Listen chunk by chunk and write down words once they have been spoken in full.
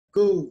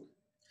Cool.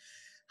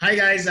 Hi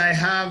guys, I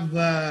have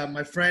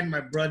my friend,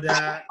 my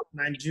brother,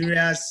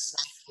 Nigeria's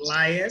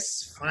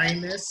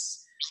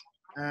finest.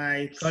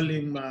 I call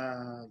him,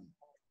 a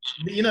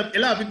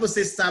lot of people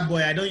say star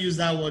boy. I don't use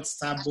that word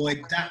star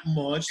boy that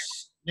much.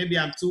 Maybe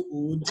I'm too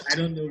old. I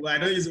don't know, but I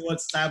don't use the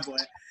word star boy.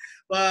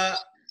 But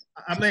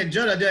I mean,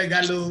 Jude Odion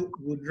Ighalo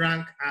would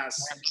rank as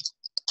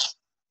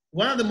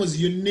one of the most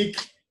unique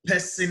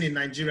person in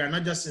Nigeria,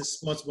 not just in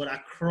sports, but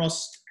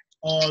across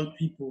all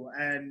people.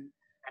 And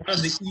one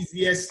of the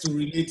easiest to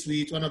relate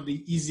with, one of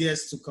the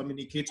easiest to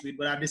communicate with.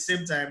 But at the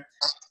same time,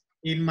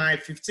 in my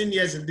 15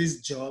 years in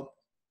this job,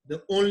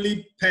 the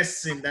only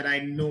person that I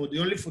know, the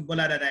only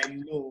footballer that I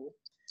know,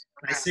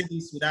 and I say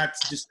this without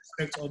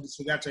disrespect or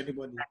disregard to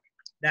anybody,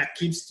 that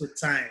keeps to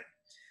time.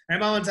 I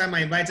remember one time I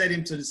invited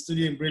him to the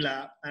studio in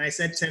Brilla, and I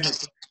said 10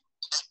 o'clock.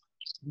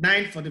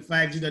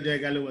 9:45, Jude Odion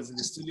Ighalo was in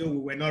the studio. We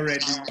were not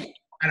ready,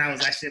 and I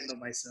was ashamed of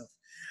myself.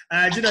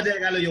 Jude Odion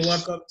Ighalo, you're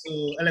welcome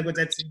to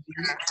ELEGBETE1,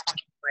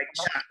 my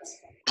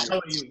chat. How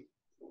are you?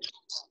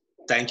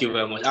 Thank you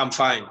very much. I'm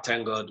fine.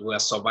 Thank God we are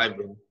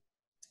surviving.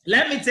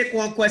 Let me take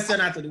one question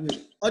out of the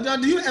way.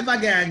 Odion, do you ever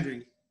get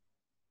angry?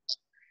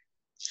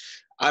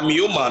 I'm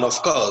human,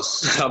 of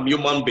course. I'm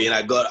human being.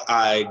 I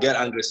get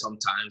angry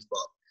sometimes, but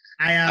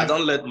I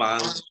don't let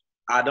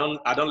I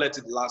don't let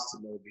it last,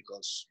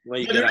 because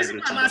when you get angry. The reason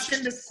why I'm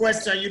asking this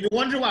question, you'll be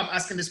wondering why I'm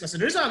asking this question.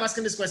 The reason why I'm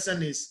asking this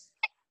question is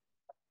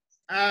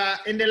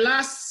in the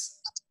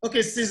last,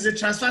 since the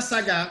transfer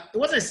saga, it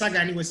wasn't a saga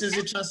anyway, since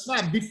the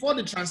transfer, before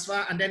the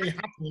transfer, and then it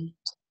happened,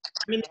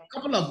 I mean, a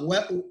couple of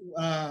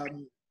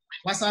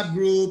WhatsApp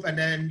group, and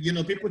then,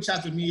 people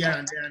chat with me here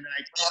and there, and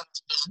like,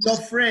 your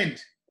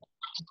friend,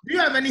 do you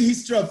have any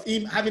history of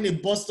him having a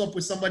bust up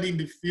with somebody in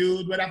the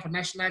field, whether for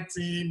national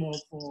team or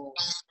for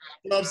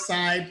club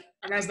side?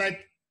 And I was like,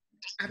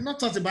 I've not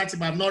thought about it,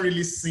 but I've not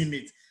really seen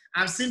it.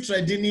 I've seen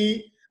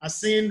Tredini, I've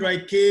seen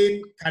Roy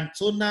Kane,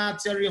 Cantona,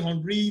 Thierry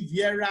Henry,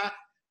 Vieira.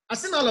 I've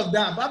seen all of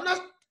that, but I'm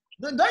not.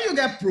 Don't you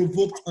get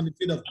provoked on the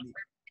field of play?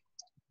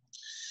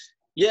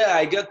 Yeah,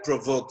 I get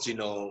provoked,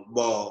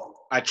 but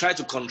I try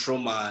to control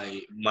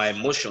my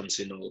emotions,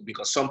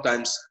 because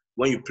sometimes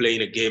when you play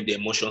in a game, the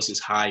emotions is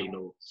high,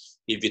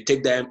 If you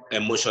take that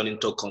emotion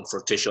into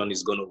confrontation,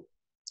 it's going to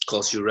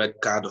cause you red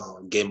card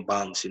or game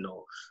bans,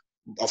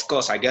 Of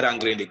course, I get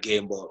angry in the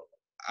game, but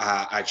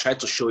I try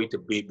to show it a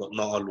bit, but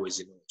not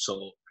always,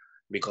 So,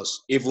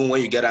 because even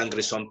when you get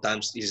angry,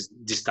 sometimes it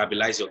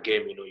destabilize your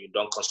game, You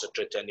don't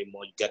concentrate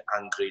anymore. You get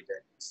angry,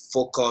 then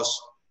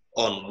focus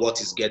on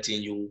what is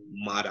getting you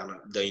mad, and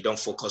then you don't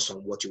focus on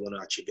what you want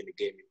to achieve in the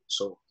game.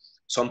 So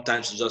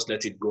sometimes you just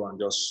let it go and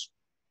just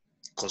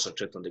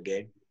concentrate on the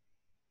game.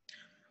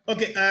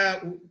 Okay,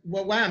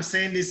 why I'm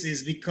saying this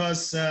is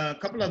because a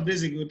couple of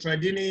days ago,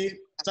 Tredini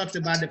talked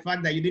about the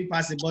fact that you didn't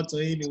pass the ball to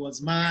him. He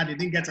was mad. He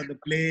didn't get on the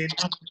plane.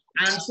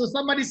 And so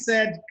somebody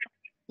said,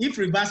 if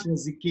reverse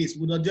was the case,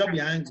 would Odion be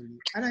angry?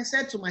 And I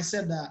said to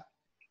myself that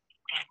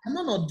I'm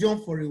not Odion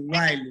for a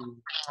while.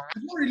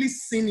 I've not really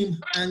seen him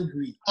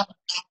angry.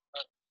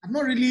 I've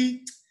not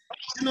really,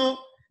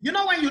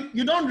 when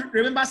you don't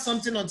remember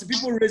something until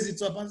people raise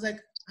it up. I was like,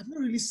 I've not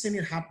really seen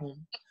it happen.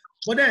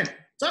 But then,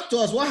 talk to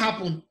us, what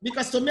happened?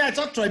 Because to me, I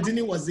thought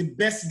Tredini was the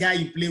best guy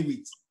you play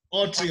with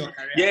all through your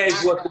career. Yeah,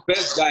 he was the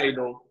best guy,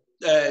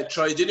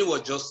 Tredini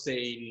was just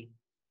saying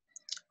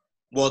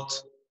what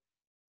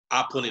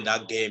happened in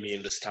that game, you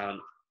understand?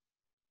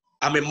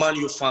 I'm a Man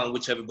U fan,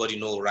 which everybody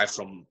knows right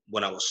from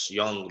when I was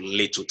young,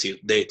 little till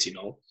date,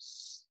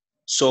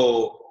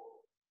 So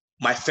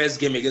my first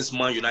game against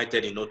Man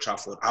United in Old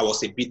Trafford, I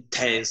was a bit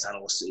tense and I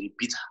was a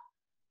bit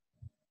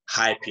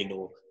hype,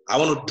 I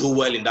want to do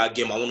well in that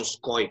game. I want to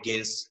score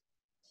against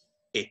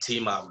a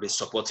team I've been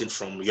supporting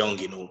from young,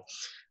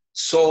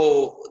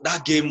 So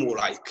that game was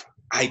like,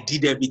 I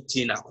did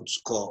everything I could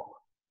score.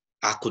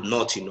 I could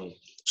not,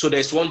 So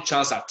there's one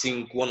chance, I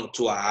think, one or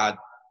two I had.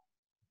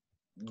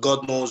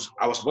 God knows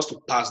I was supposed to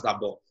pass that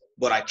ball,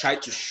 but I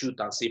tried to shoot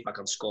and see if I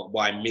can score, but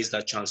I missed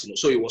that chance,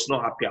 So he was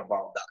not happy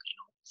about that,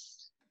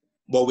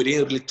 But we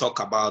didn't really talk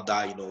about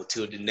that,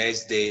 till the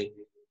next day.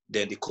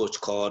 Then the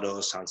coach called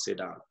us and said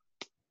that,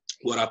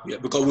 what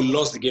happened? Because we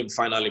lost the game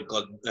finally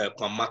because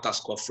Kwamata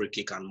scored free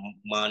kick and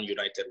Man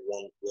United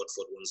won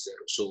Watford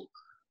 1-0. So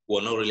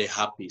we're not really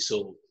happy.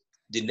 So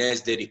the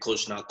next day, the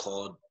coach now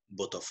called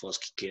both of us,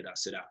 Kike, and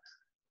said that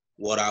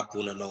what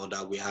happened and all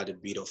that. We had a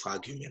bit of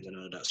argument and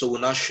all that. So we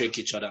now shake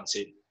each other and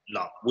say,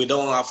 no, we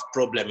don't have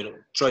problem.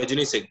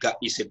 Tredini is a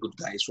good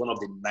guy. He's one of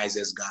the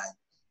nicest guys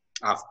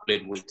I've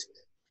played with.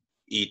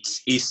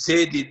 He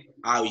said it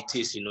how it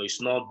is,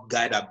 It's not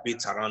guy that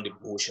beats around the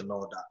bush and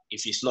all that.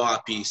 If he's not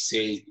happy, he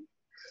say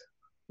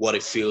what he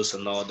feels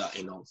and all that,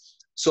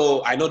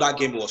 So I know that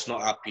game was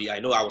not happy. I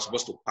know I was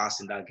supposed to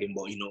pass in that game,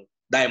 but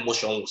that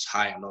emotion was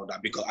high and all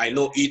that, because I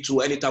know he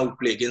too, anytime we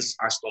play against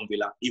Aston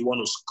Villa, he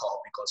want to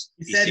score because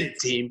it's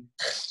a team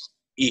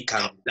he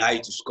can die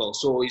to score.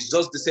 So it's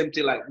just the same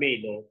thing like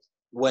me,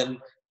 when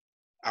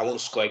I want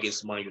to score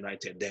against Man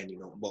United then,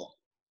 but,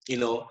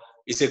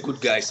 He's a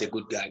good guy. He's a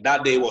good guy.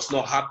 That day was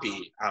not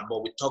happy,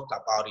 but we talked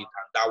about it, and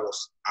that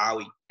was how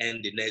it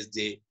ended. The next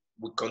day,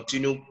 we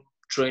continued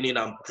training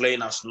and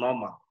playing as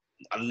normal.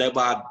 I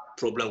never had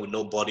problem with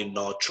nobody,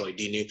 nor Troy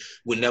Deeney.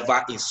 We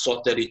never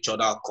insulted each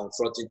other or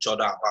confronted each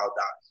other about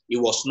that. He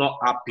was not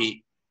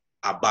happy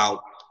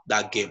about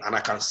that game, and I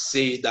can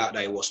say that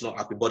he was not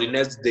happy. But the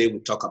next day, we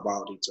talk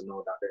about it and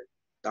all that.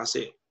 That's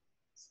it.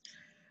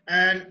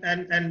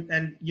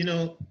 And you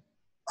know,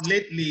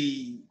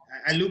 lately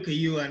I look at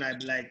you and I'm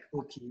like,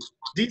 okay,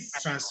 this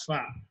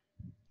transfer,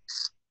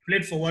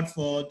 played for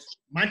Watford.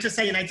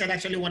 Manchester United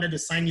actually wanted to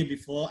sign you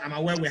before. I'm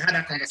aware we had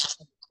that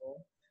conversation before.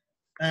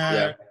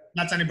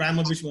 Zlatan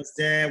Ibrahimovic was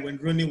there when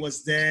Rooney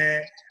was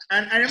there.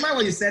 And I remember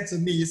what you said to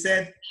me. You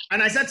said,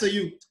 and I said to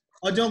you,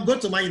 Odion, go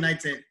to Man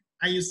United.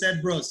 And you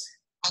said, bros,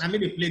 I mean,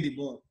 they play the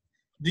ball.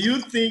 Do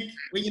you think,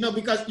 well, you know,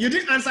 because you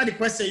didn't answer the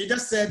question, you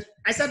just said,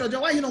 I said,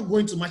 Odion, why are you not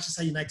going to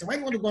Manchester United? Why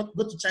do you want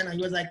to go to China? And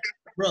he was like,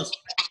 bros,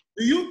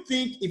 do you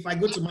think if I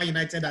go to Man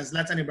United and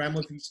Zlatan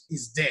Ibrahimovic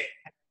is there,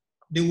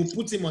 they will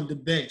put him on the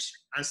bench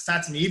and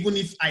start me, even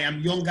if I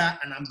am younger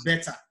and I'm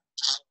better?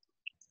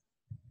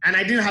 And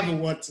I didn't have a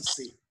word to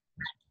say.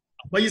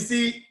 But you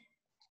see, a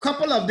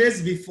couple of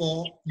days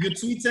before, you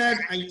tweeted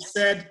and you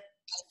said,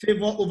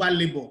 favour over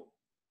labour.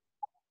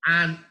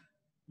 And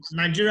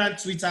Nigerian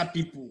Twitter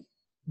people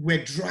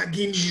were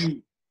dragging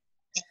you.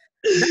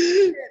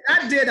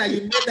 That day that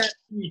you made that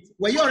tweet,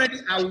 were you already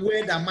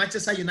aware that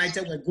Manchester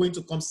United were going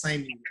to come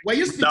sign you? Were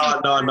you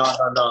speaking?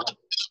 No.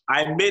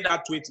 I made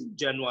that tweet in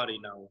January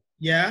now.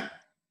 Yeah?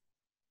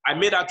 I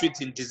made that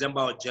tweet in December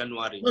or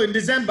January. No, in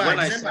December.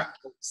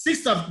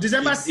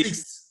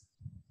 6th.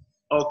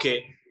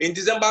 Okay. In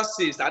December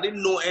 6th, I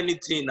didn't know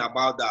anything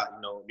about that,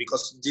 you know,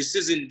 because the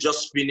season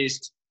just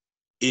finished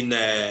in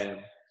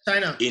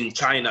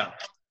China.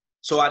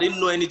 So I didn't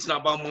know anything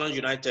about Man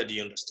United,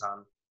 you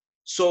understand?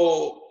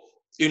 So,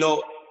 you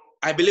know,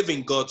 I believe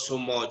in God so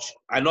much.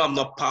 I know I'm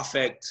not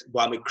perfect,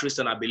 but I'm a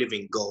Christian. I believe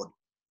in God.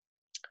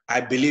 I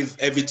believe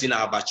everything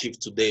I've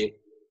achieved today,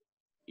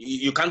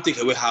 you can't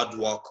take away hard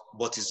work,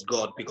 but it's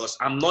God, because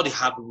I'm not the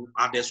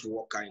hardest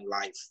worker in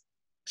life.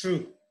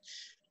 True.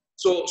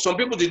 So some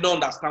people did not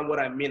understand what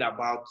I mean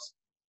about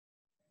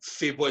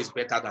favor is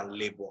better than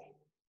labor.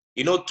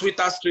 You know,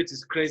 Twitter street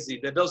is crazy.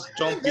 They just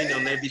jump in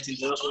on everything.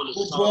 They just want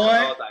to talk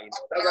about that. You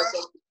know, that's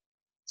why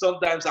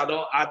sometimes I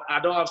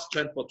don't have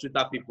strength for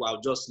Twitter people.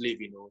 I'll just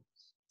leave. You know.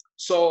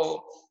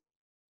 So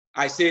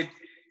I said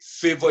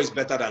favor is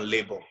better than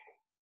labor.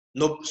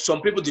 No,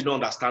 some people did not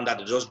understand that.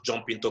 They just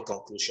jump into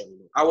conclusion. You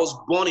know. I was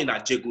born in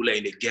Ajegule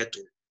in a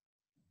ghetto.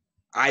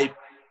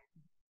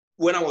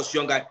 When I was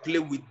young, I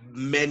played with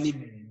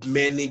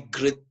many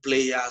great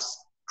players,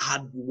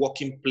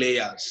 hard-working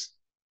players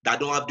that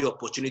don't have the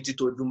opportunity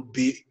to even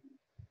be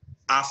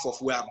half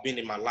of where I've been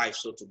in my life.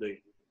 So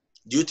today,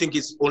 do you think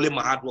it's only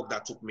my hard work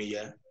that took me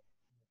here?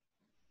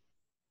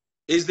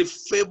 It's the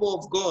favor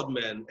of God,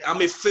 man.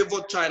 I'm a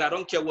favored child. I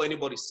don't care what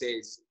anybody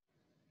says.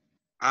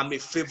 I'm a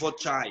favored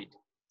child.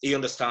 You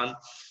understand?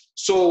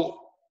 So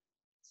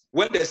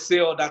when they say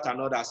all that and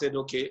all that, I said,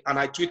 okay. And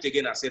I tweet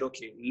again, I said,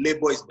 okay,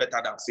 labor is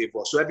better than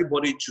favor. So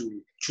everybody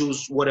to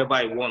choose whatever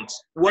I want.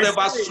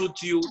 Whatever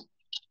suits you.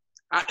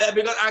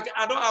 Because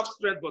I don't have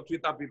strength for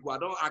Twitter people.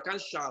 I can't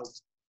shout.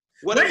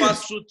 Whatever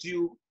suits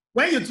you.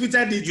 When you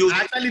tweeted it,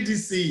 I actually did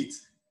see it.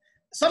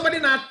 Somebody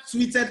now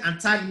tweeted and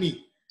tagged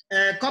me.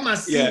 Come and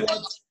see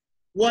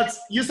what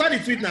you saw the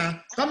tweet now.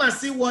 Come and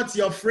see what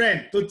your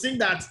friend, to think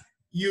that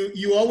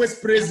you always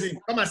praise him.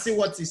 Come and see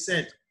what he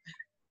said.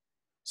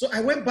 So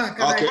I went back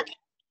and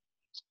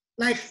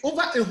like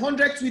over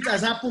 100 tweets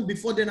has happened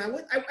before then. I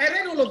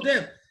read all of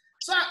them.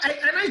 So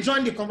I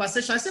joined the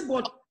conversation. I said,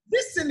 but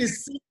this thing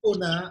is simple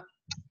now.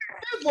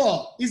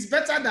 Favor is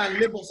better than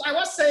labor. So I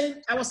was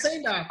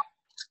saying that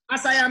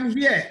as I am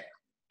here,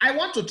 I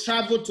want to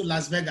travel to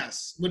Las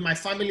Vegas with my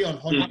family on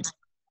holiday.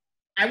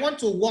 I want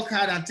to work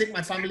hard and take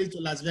my family to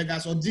Las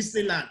Vegas or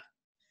Disneyland.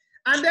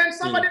 And then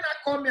somebody now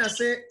call me and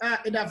say,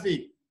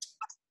 Edafe,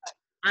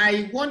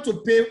 I want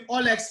to pay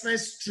all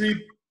expense trip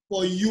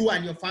for you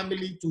and your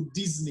family to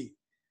Disney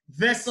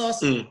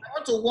versus I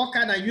want to work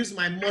hard and use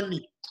my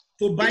money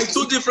to buy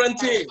two different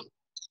things.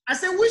 I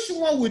said, which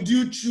one would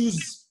you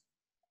choose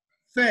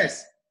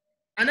first?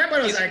 And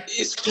everybody was like,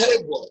 it's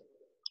favor.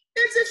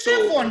 It's a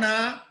favor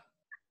now.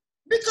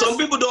 Because some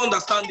people don't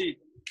understand it.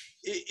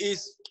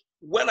 It's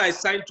when I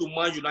signed to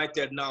Man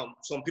United now,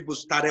 some people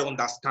started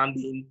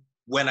understanding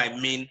when I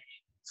mean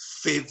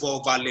favor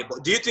over labor.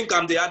 Do you think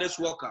I'm the hardest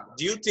worker?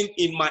 Do you think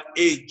in my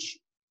age,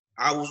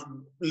 I will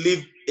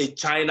leave a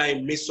China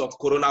in midst of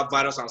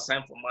coronavirus and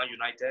sign for Man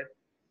United?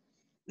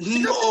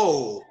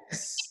 No.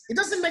 It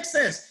doesn't make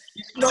sense.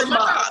 It's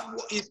not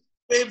it's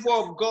favor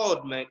of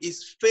God, man.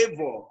 It's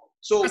favor.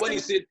 So when you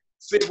say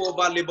favor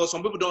over labor,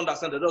 some people don't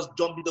understand. They just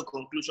jump into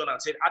conclusion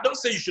and say, I don't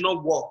say you should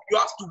not work. You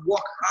have to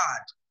work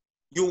hard.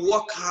 You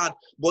work hard.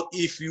 But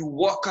if you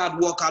work hard,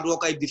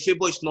 if the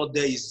favor is not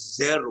there, it's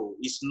zero.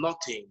 It's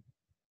nothing.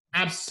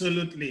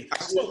 Absolutely.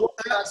 So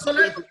let's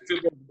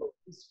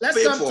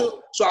come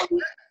to. So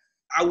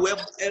I will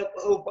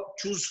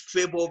choose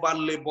favor over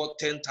labor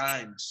 10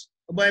 times.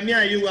 But me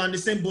and you were on the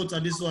same boat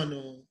on this one.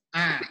 Oh.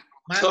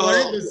 My So,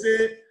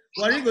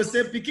 worry go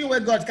say, picking where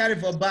God carry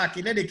for back,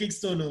 he need the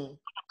kickstone. Oh.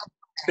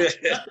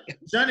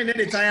 John, he need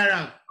the tire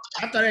around.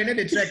 After he need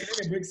the trek, he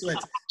need the brake sweat.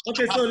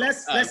 Okay, so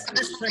let's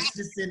stretch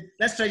this in.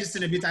 Let's stretch this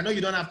in a bit. I know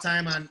you don't have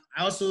time, and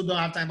I also don't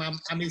have time.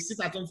 I'm a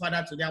sit-at-home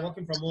father today. I'm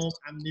working from home.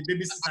 I'm the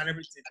babysitter and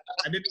everything.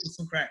 My baby will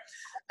soon cry.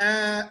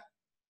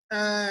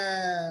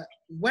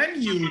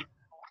 When you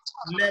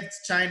left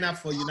China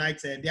for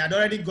United, they had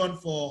already gone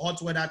for hot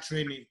weather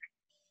training.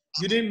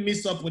 You didn't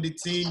mix up with the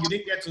team. You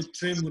didn't get to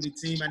train with the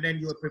team, and then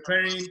you were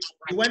preparing.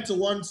 You went to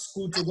one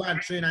school to go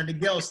and train, and the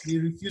girls, they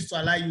refused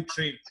to allow you to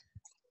train.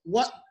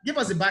 Give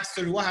us a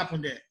backstory. What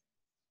happened there?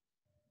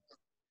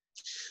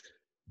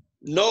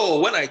 No,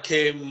 when I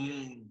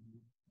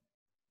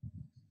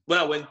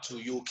went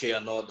to UK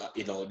and all that,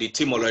 the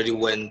team already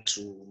went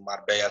to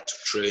Marbella to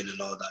train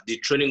and all that. The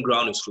training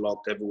ground is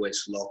locked, everywhere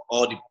is locked.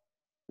 All the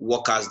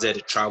workers there,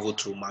 they travel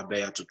to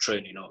Marbella to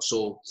train,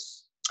 So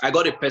I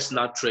got a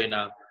personal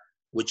trainer,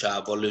 which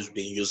I've always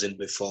been using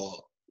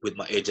before with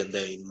my agent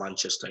there in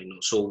Manchester,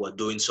 So we're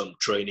doing some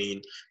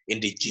training in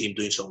the gym,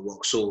 doing some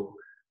work. So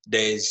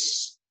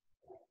there's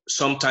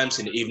sometimes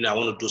in the evening, I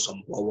want to do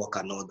some ball work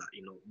and all that,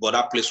 But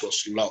that place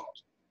was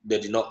locked. They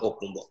did not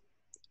open, but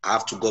I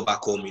have to go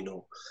back home,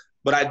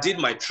 But I did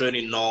my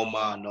training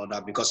normal and all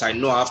that because I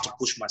know I have to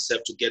push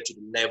myself to get to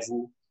the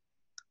level.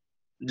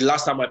 The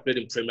last time I played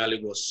in Premier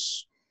League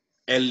was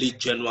early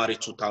January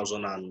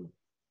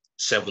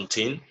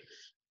 2017.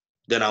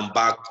 Then I'm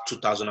back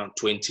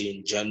 2020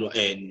 in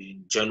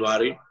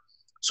January.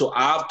 So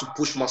I have to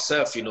push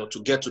myself,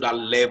 to get to that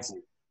level.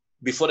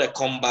 Before they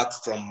come back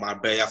from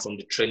Marbella, from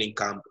the training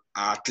camp,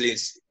 at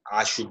least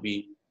I should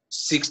be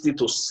 60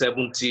 to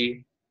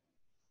 70%,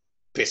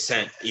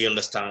 you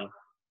understand?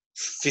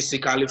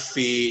 Physically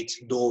fit,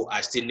 though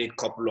I still need a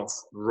couple of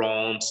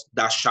runs,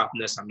 that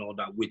sharpness and all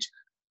that, which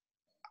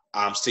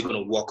I'm still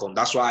going to work on.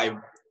 That's why I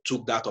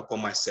took that upon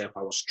myself.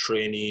 I was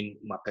training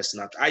my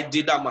personal. I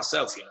did that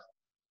myself,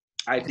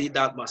 I did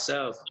that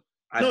myself.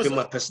 I paid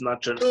my personal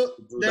trainer to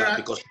do that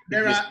because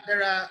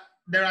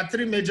there are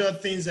three major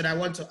things that I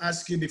want to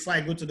ask you before I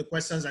go to the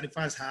questions that the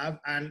fans have,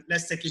 and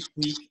let's take it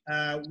quick.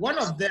 One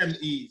of them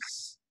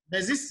is,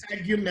 there's this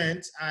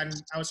argument, and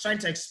I was trying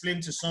to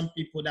explain to some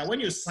people that when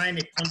you sign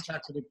a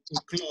contract with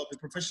a club, a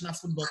professional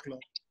football club,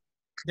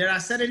 there are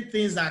certain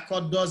things that are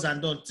called do's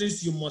and don'ts,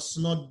 things you must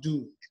not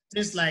do.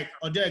 Things like,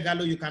 Odion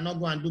Ighalo, you cannot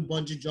go and do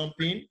bungee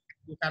jumping,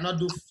 you cannot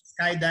do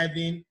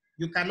skydiving,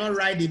 you cannot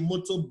ride a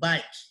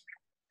motorbike.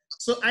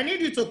 So I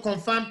need you to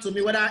confirm to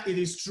me whether it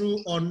is true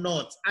or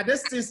not. Are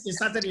these things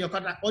inserted in your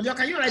contract? Odion,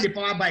 can you ride a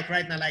power bike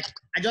right now? Like,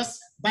 I just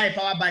buy a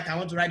power bike, I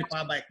want to ride a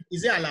power bike.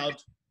 Is it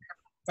allowed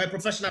for a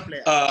professional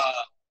player?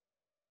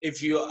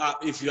 If you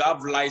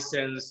have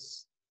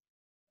license,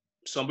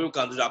 some people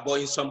can do that, but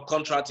in some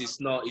contracts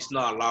it's not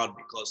allowed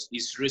because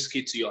it's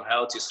risky to your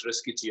health, it's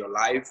risky to your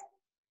life.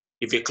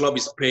 If a club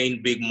is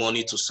paying big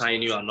money to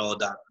sign you and all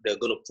that, they're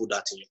going to put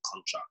that in your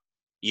contract.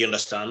 You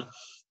understand?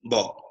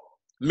 But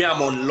me,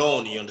 I'm on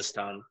loan, you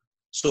understand?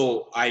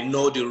 So I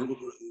know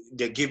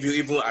they give you,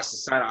 even as a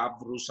signer, I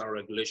have rules and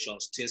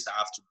regulations, things I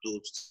have to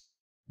do.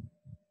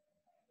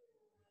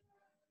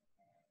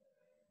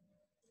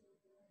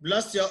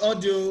 Lost your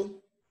audio.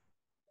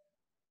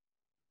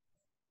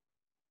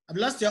 I've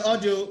lost your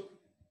audio.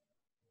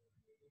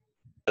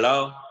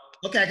 Hello?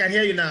 Okay, I can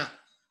hear you now.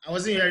 I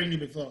wasn't hearing you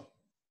before.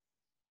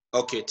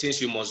 Okay, things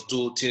you must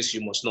do, things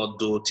you must not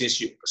do,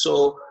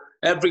 so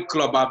every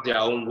club have their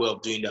own way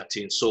of doing their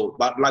thing. So,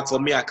 but like for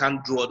me, I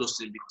can't do all those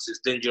things because it's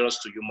dangerous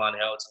to human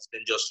health, it's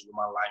dangerous to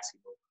human life,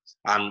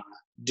 And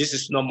this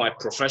is not my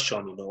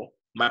profession,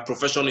 My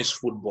profession is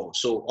football.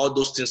 So all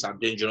those things are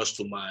dangerous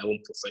to my own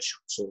profession.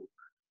 So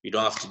you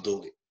don't have to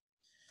do it.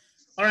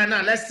 All right,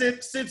 now let's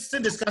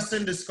still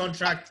discussing this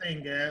contract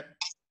thing.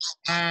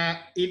 A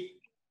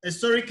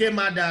story came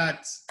out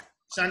that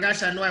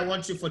Shangash, I know I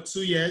want you for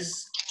 2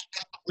 years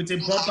with a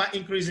bumper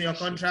increase in your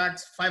contract.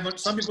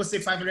 Some people say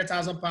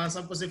 £500,000,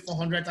 some people say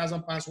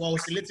 £400,000. We're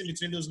oscillating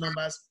between those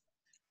numbers.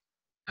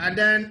 And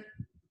then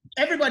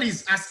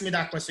everybody's asking me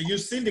that question.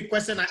 You've seen the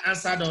question I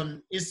answered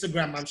on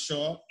Instagram, I'm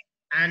sure.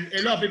 And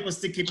a lot of people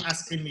still keep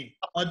asking me.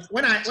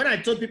 When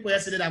I told people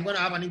yesterday that I'm going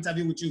to have an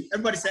interview with you,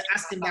 everybody said,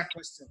 ask him that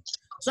question.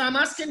 So I'm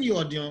asking you,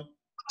 Odion,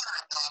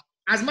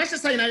 as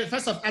Manchester United,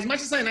 first off, as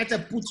Manchester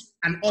United put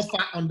an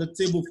offer on the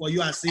table for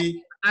you and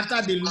say,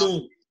 after the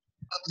loan,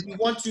 we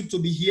want you to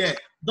be here.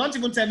 Don't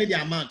even tell me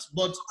the amount,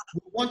 but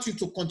we want you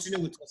to continue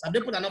with us. Have they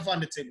put an offer on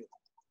the table?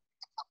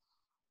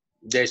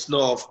 There's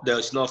no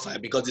offer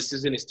because the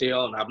season is still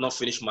on. I've not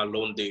finished my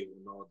loan deal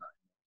and all that.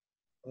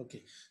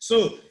 Okay.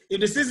 So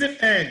if the season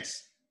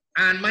ends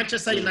and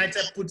Manchester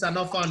United puts an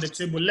offer on the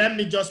table, let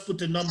me just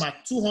put a number,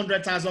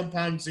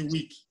 £200,000 a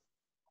week.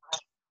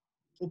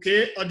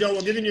 Okay, Odion,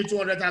 we're giving you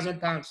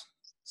 £200,000.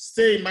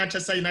 Stay in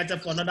Manchester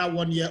United for another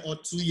 1 year or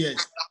 2 years.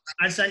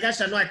 And Shanghai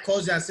Shanghai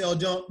calls you and says,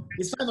 Odion,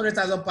 it's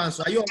 £500,000.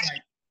 So are you all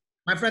right?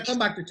 My friend, come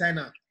back to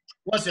China.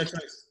 What's your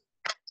choice?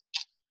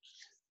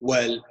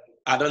 Well,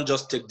 I don't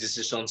just take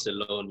decisions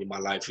alone in my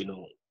life, you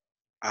know.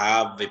 I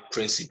have a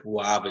principle,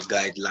 I have a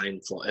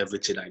guideline for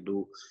everything I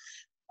do.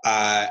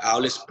 I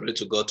always pray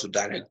to God to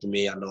direct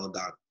me and all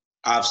that.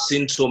 I've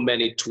seen so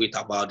many tweets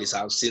about this.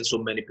 I've seen so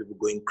many people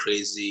going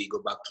crazy, go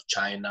back to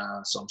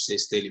China. Some say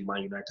stay in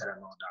Man United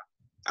and all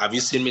that. Have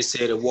you seen me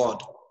say the word?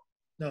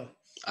 No.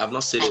 I've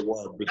not said a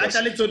word because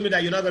Actually told me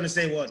that you're not going to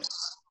say a word.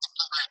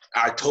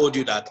 I told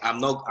you that I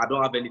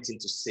don't have anything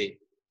to say.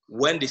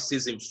 When the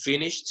season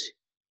finished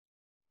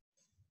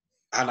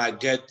and I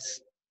get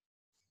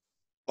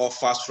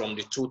offers from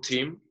the two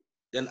teams,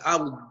 then I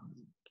will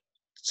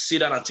sit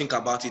down and think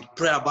about it,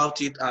 pray about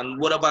it, and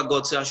whatever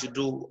God says I should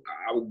do,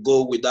 I will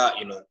go with that,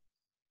 you know.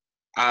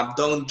 I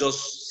don't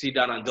just sit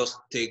down and just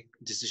take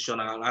decision,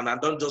 and I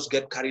don't just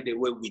get carried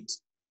away with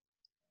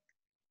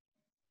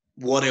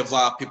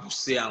whatever people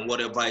say and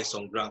whatever is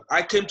on ground.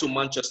 I came to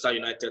Manchester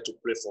United to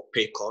play for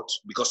pay cut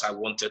because I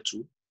wanted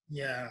to.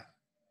 Yeah.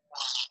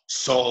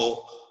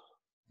 So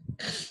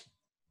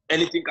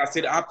anything I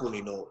said happen,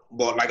 you know.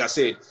 But like I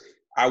said,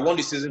 I want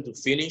the season to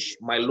finish,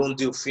 my loan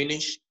deal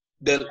finish,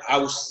 then I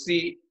will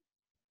see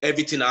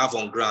everything I have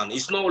on ground.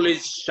 It's not only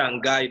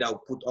Shanghai that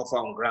will put offer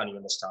on ground, you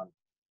understand?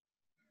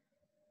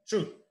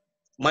 True.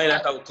 My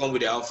United will come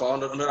with their offer.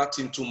 Another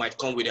team too might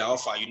come with their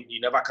offer.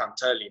 You never can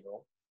tell, you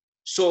know.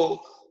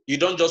 So you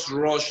don't just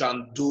rush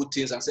and do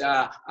things and say,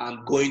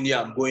 I'm going here,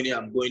 I'm going here,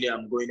 I'm going here,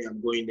 I'm going here,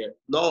 I'm going there.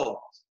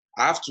 No,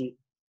 I have to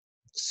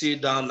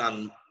sit down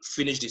and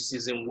finish the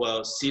season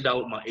well, sit down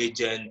with my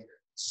agent,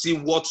 see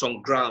what's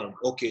on ground.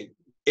 Okay,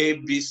 A,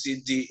 B, C,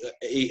 D,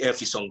 E,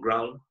 F is on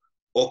ground.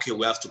 Okay,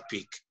 we have to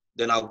pick.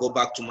 Then I'll go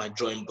back to my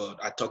drawing board.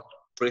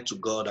 Pray to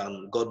God,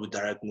 and God will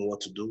direct me what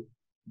to do.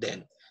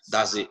 Then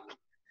that's it.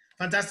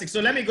 Fantastic.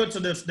 So let me go to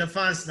the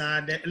fans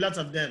now. A lot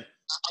of them.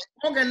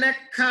 Ogene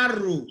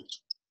Karu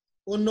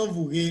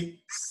Onovuge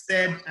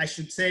said, I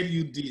should tell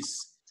you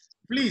this.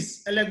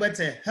 Please,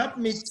 Elegbete, help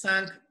me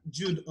thank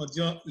Jude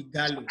Odion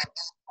Ighalo.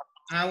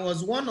 I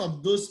was one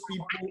of those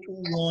people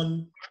who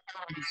won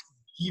this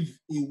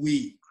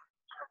giveaway.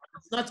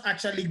 It's not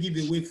actually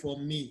giveaway for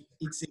me.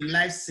 It's a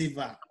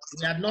lifesaver.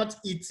 We are not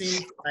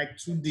eating like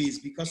 2 days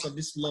because of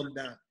this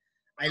lockdown.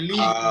 I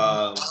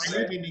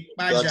live in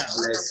Ikpaja. God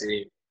bless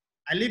him.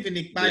 I live in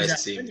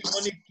Ikpaja. When the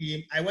money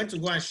came, I went to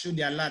go and show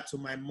the alert to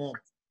my mom.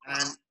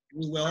 And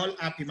we were all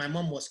happy. My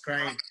mom was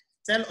crying.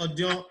 Tell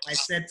Odion, I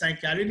said,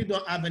 thank you. I really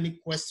don't have any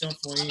question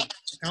for him.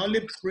 I can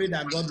only pray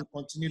that God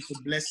will continue to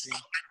bless him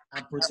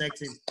and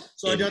protect him.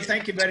 So Odion,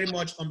 thank you very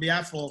much on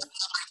behalf of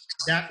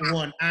that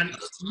one. And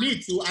me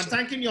too, I'm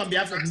thanking you on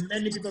behalf of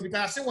many people because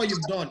I've seen what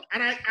you've done.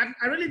 And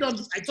I really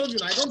don't, I told you,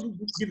 I don't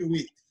do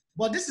giveaway.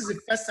 But this is the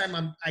first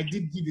time I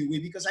did giveaway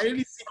because I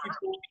really see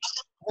people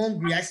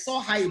hungry. I saw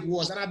how it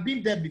was, and I've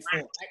been there before.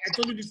 I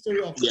told you the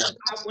story of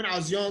when I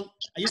was young,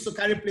 I used to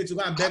carry plates to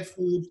go and beg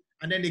food,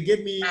 and then they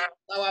gave me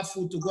our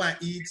food to go and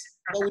eat.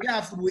 But we didn't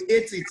have food, we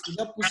ate it. We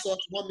just put salt,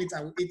 1 meat,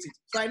 and we ate it.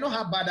 So I know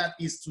how bad that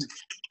is too.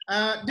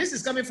 This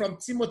is coming from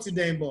Timothy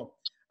Dembo.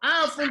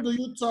 How often do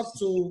you talk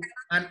to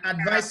and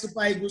advise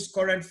Super Eagles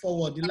current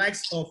forward, the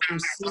likes of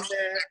Osime,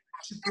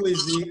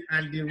 Chukwueze,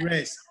 and the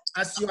rest,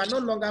 as you are no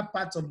longer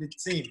part of the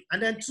team?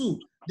 And then 2,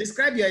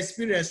 describe your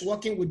experience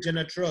working with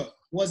Genetro.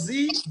 Was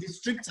he the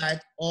strict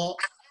type or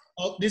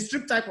the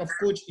strict type of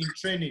coach in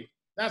training?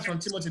 That's from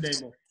Timothy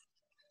Dembo.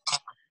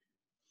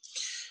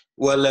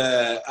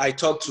 Well, I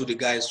talk to the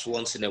guys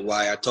once in a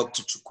while. I talk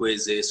to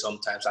Chukwueze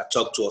sometimes. I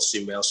talk to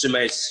Osime.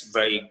 Osime is a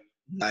very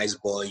nice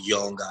boy,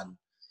 young, and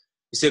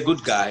he's a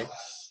good guy.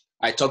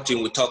 I talk to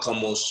him. We talk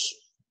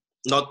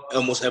not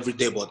almost every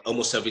day, but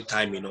almost every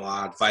time, you know,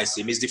 I advise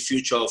him. He's the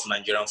future of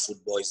Nigerian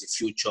football. He's the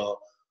future.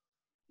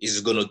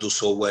 He's going to do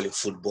so well in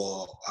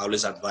football. I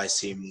always advise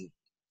him,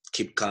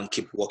 keep calm,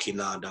 keep working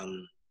hard,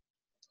 and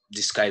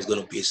the sky is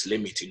going to be his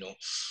limit, you know.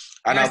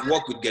 And I've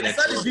worked with Genetro. I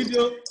saw the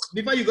video,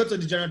 before you go to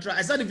the Genetro,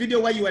 I saw the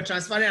video where you were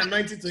transferring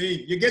anointing to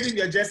him. You gave him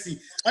your jersey.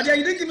 But yeah,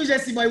 you didn't give me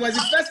jersey, but it was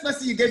the first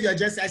person you gave your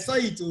jersey. I saw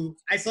it too.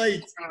 I saw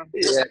it.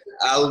 Yeah,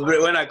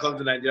 when I come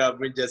to Nigeria, I'll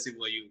bring jersey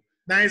for you.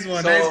 Nice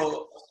one.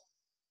 So,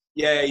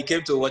 yeah, he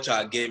came to watch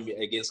our game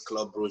against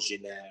Club Brugge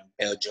in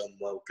Belgium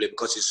where we play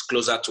because it's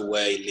closer to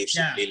where he lives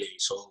in Lille.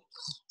 So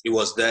he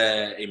was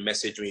there. He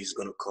messaged me he's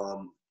going to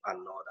come and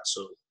all that.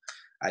 So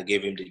I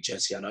gave him the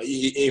jersey. And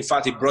in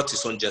fact, he brought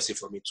his own jersey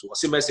for me too.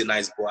 Osime's a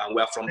nice boy, and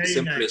we're from the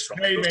same place.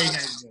 Very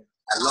nice boy.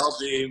 I love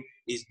him.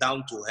 He's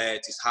down to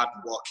earth. He's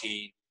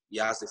hardworking. He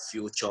has the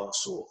future.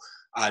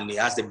 And he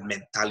has the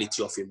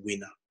mentality of a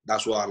winner.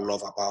 That's what I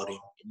love about him.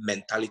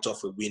 Mentality of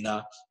a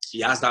winner. He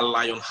has that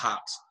lion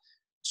heart.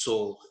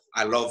 So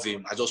I love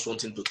him. I just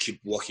want him to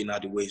keep working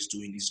out the way he's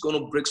doing. He's going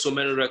to break so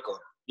many records,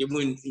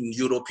 even in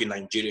Europe, in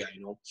Nigeria,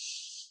 you know.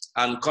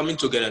 And coming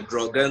to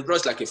Genetro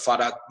is like a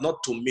father,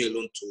 not to me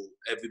alone, to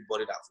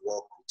everybody that I've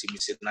worked with him.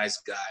 He's a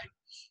nice guy.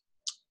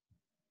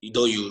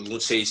 Though you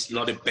would say he's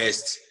not the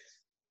best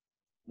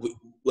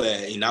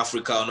in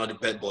Africa, or not the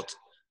best, but,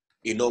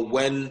 you know,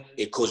 when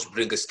a coach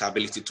brings a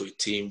stability to a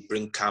team,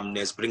 bring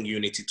calmness, bring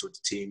unity to the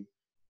team,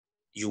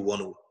 you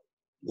want to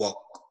work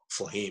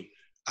for him.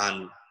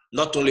 And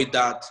Not only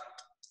that,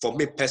 for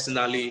me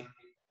personally,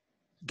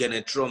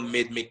 Genetro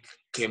made me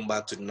came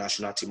back to the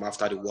national team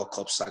after the World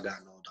Cup saga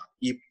and all that.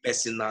 He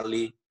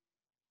personally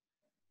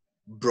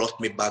brought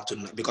me back to,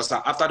 because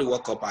after the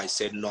World Cup, I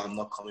said, no, I'm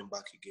not coming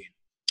back again.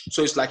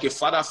 So it's like a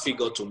father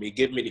figure to me,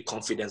 gave me the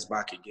confidence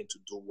back again to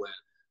do well.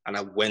 And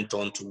I went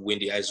on to win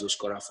the ISO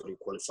scorer for the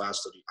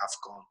qualifiers to the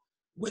AFCON.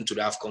 Went to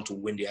the AFCON to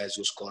win the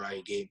ISO scorer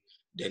again.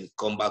 Then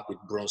come back with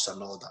bronze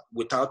and all that.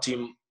 Without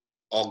him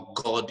or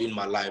God in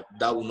my life,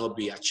 that will not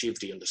be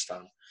achieved, you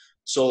understand?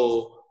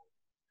 So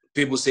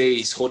people say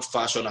it's hot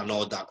fashion and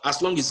all that.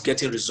 As long as it's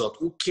getting result,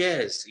 who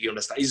cares? You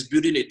understand? It's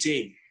building a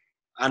team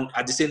and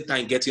at the same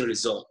time getting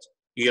result.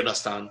 You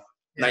understand?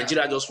 Yeah.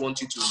 Nigeria just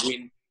wants you to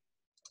win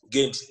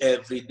games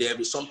every day.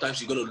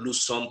 Sometimes you're going to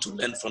lose some to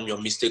learn from your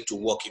mistake to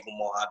work even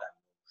more harder.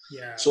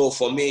 Yeah. So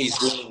for me, he's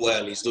doing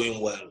well. He's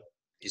doing well.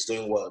 He's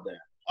doing well there.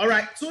 All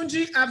right.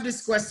 Tunji have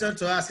this question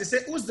to ask. He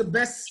said, who's the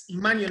best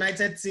Man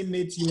United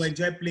teammate you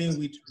enjoy playing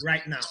with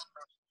right now?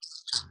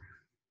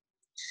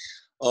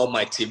 All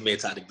my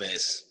teammates are the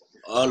best.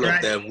 All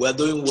of them. We're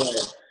doing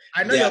well.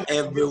 I know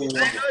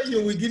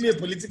you will give me a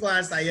political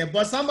answer here,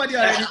 but somebody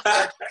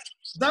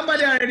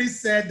already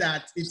said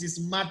that it is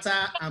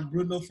Mata and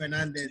Bruno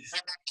Fernandes.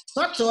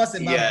 Talk to us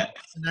about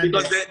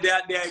because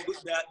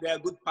they are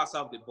good passer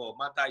of the ball.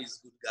 Mata is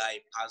a good guy,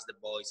 pass the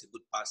ball, he's a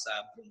good passer.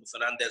 Bruno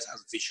Fernandes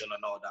has vision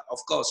and all that. Of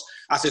course,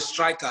 as a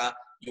striker,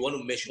 you want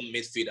to mention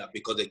midfielder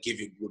because they give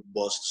you good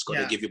balls to score.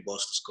 They give you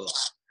balls to score.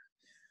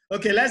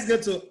 Okay, let's go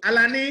to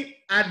Alani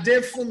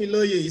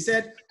Adefumiloye. He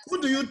said,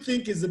 who do you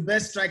think is the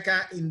best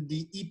striker in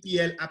the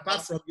EPL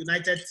apart from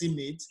United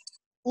teammates?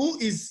 Who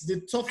is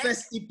the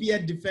toughest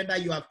EPL defender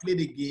you have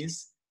played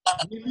against?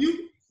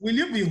 Will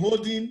you be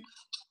holding?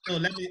 No,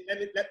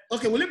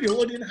 okay, will you be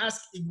holding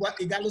Ask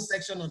Ighalo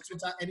section on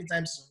Twitter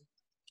anytime soon?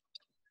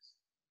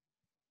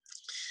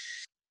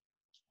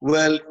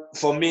 Well,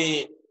 for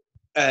me,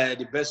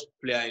 the best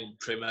player in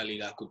Premier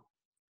League, I could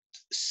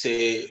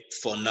say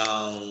for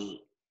now.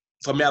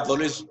 For me, I've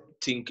always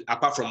think,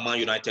 apart from Man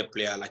United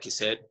player, like he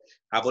said,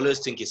 I've always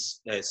think it's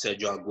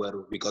Sergio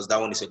Aguero because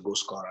that one is a goal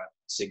scorer.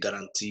 It's a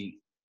guaranteed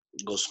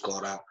goal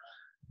scorer,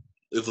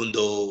 even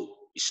though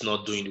it's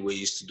not doing the way he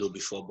used to do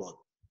before. But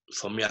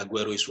for me,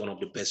 Aguero is one of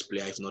the best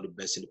players, if not the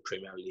best in the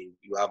Premier League.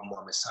 You have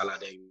Mohamed Salah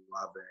there, you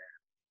have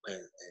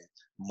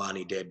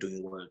Mane there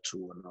doing well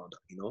too and all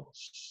that, you know.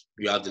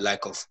 You have the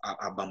like of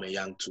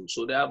Aubameyang too.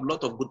 So there are a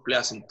lot of good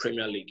players in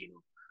Premier League, you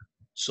know.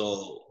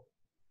 So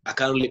I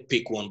can't really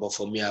pick one, but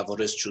for me, I've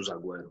always choose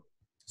Aguero.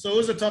 So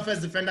who's the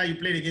toughest defender you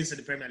played against in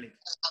the Premier League?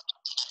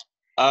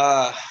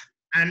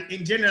 And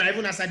in general,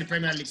 even outside the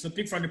Premier League. So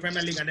pick from the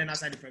Premier League and then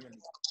outside the Premier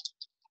League.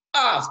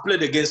 I've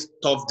played against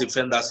tough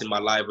defenders in my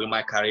life, in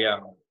my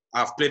career.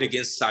 I've played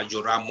against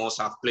Sergio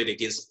Ramos. I've played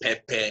against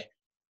Pepe.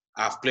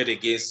 I've played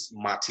against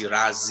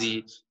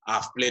Materazzi.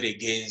 I've played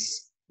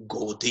against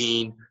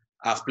Godin.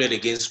 I've played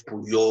against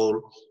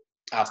Puyol.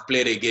 I've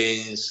played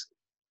against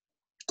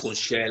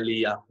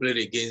Koncheli, I played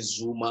against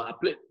Zuma. I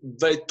played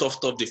very tough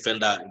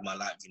defender in my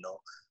life, you know.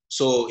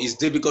 So it's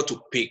difficult to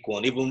pick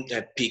one. Even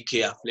at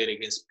PK, I've played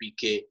against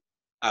PK.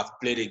 I've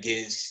played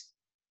against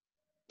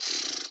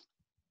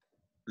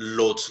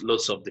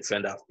lots of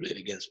defenders I've played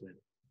against, man.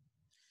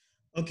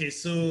 Okay,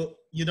 so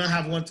you don't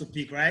have one to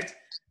pick, right?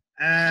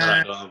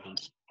 I don't have one.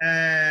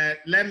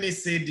 Let me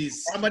say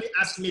this. Somebody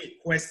asked me a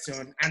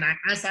question and I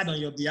answered on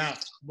your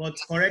behalf, but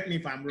correct me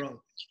if I'm wrong.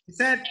 He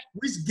said,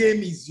 which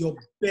game is your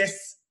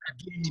best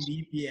game in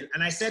the EPL?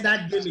 And I said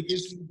that game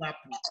against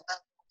Liverpool,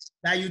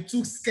 that you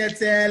took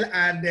Skettel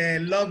and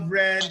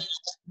Lovren,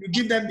 you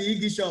give them the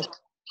Iggy shop.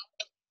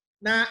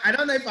 Now, I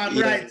don't know if I'm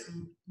right,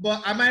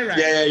 but am I right?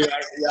 Yeah, you're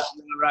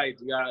right.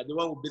 You are the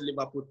one who beat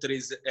Liverpool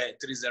 3-0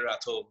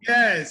 at home.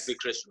 Yes.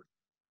 Vicarage Road.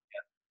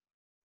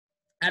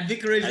 Yeah. At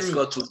Vicarage Road. I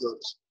scored 2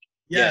 goals.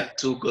 Yeah,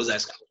 2 goals I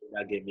scored in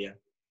that game, yeah.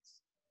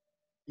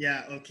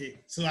 Yeah,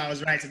 okay. So I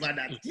was right about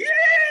that. Yeah!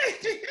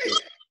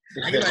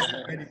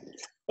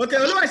 Okay,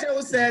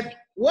 Oluwaseun said,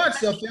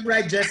 what's your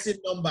favorite jersey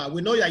number?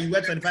 We know that you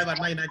wear 25 at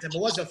Man United, but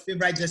what's your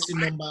favorite jersey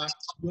number?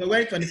 You were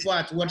wearing 24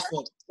 at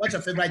Watford. What's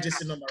your favorite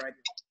jersey number right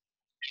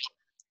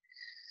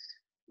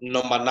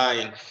now? Number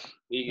 9.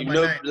 You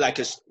know, 9. Like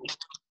a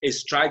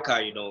striker,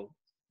 you know.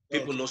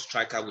 People know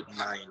striker with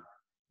 9.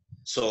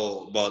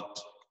 So, but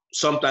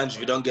sometimes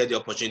if you don't get the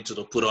opportunity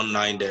to put on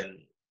 9,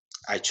 then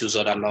I choose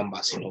other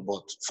numbers, you know.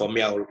 But for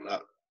me,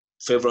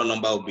 favorite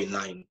number would be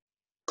 9.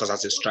 Because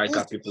as a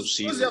striker, people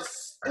see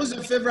who's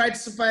your favorite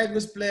Super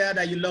Eagles player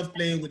that you love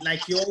playing with,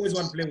 like you always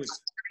want to play with?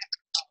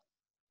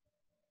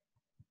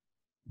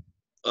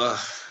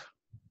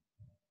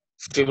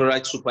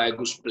 Favorite Super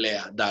Eagles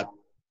player that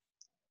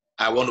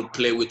I want to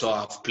play with or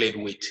have played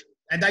with.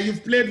 And that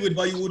you've played with,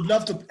 but you would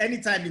love to,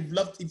 anytime you've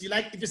loved, if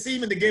you see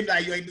him in the game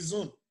that you're in the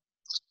zone.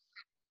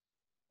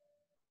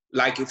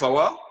 Like if I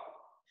what?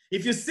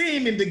 If you see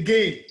him in the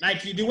game,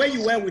 like the way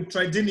you were with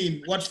Troy Deeney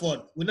in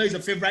Watford, we know he's a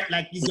favorite,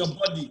 like he's your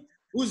body.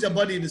 Who's your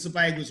body in the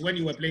Super Eagles when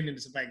you were playing in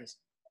the Super Eagles?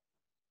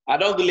 I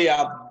don't really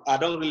have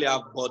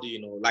body,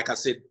 you know. Like I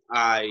said,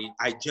 I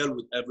gel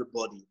with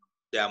everybody.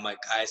 They are my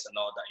guys and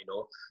all that, you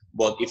know.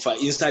 But if I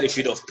inside the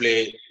field of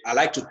play, I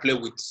like to play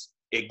with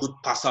a good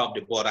passer of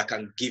the ball that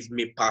can give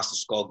me pass to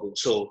score goal.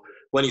 So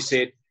when you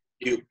said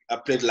I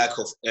played like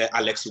of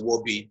Alex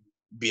Iwobi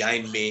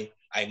behind me,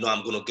 I know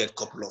I'm going to get a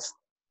couple of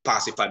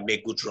passes if I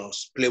make good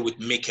runs. Play with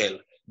Mikel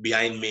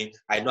behind me,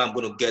 I know I'm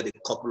going to get a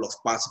couple of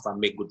passes if I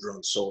make good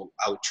runs. So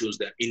I would choose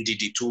them.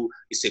 Ndidi too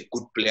is a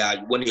good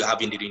player. When you have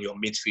Ndidi in your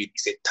midfield,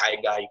 he's a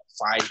tiger, he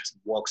fights,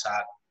 works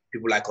hard.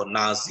 People like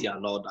Onazi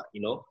and all that,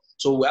 you know.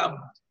 So we have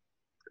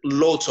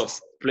lots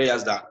of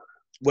players that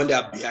when they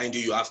are behind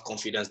you, you have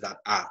confidence that,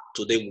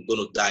 today we're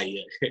going to die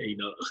here, you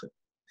know.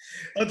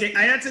 Okay,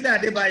 Ayatollah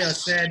Adebayo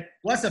said,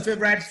 what's your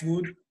favorite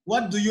food?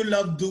 What do you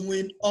love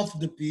doing off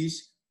the pitch?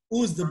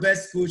 Who's the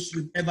best coach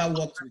you've ever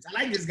worked with?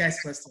 I like this guy's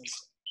questions.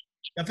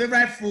 Your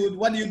favorite food,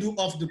 what do you do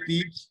off the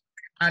pitch?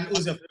 And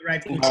who's your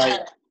favorite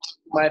coach?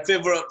 My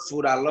favorite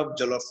food, I love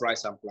jollof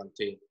rice and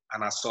plantain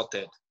and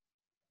assorted.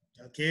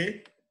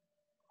 Okay.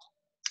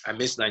 I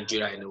miss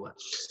Nigeria anyway.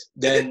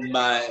 Then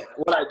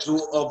what I do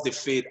off the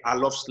field, I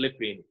love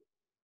sleeping.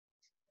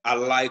 I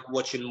like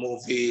watching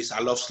movies. I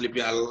love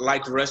sleeping. I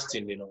like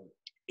resting, you know.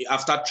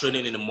 After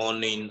training in the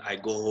morning, I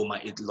go home, I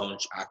eat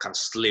lunch. I can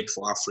sleep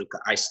for Africa.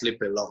 I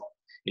sleep a lot.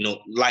 You know,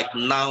 like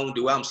now,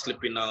 the way I'm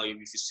sleeping now, if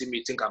you see me,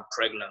 you think I'm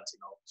pregnant, you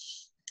know.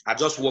 I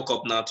just woke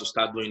up now to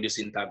start doing this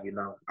interview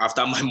now.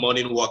 After my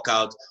morning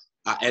workout,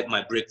 I ate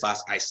my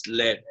breakfast, I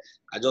slept.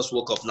 I just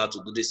woke up now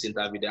to do this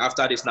interview. Then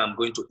after this, now I'm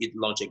going to eat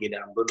lunch again.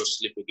 I'm going to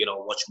sleep again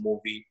or watch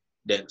movie.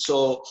 Then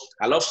so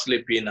I love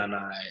sleeping and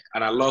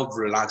I love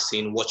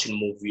relaxing, watching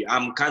movie.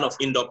 I'm kind of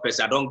indoor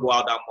person. I don't go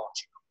out that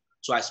much.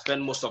 So I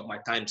spend most of my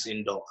time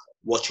indoor,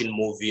 watching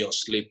movie or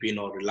sleeping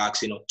or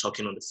relaxing or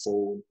talking on the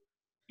phone.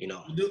 You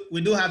know.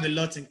 We do have a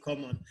lot in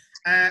common.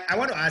 I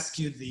want to ask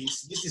you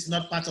this. This is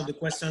not part of the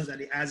questions that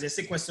they ask. There's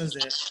questions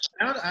there.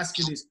 I want to ask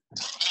you this.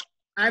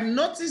 I've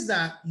noticed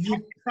that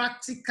you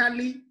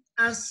practically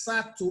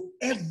answer to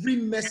every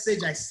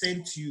message I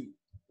send to you.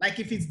 Like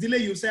if it's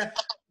delayed, you say,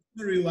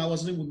 sorry, I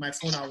wasn't with my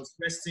phone, I was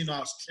resting or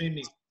I was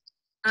training.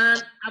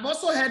 And I've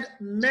also heard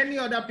many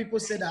other people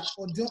say that,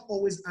 don't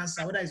always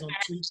answer, whether it's on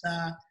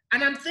Twitter.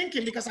 And I'm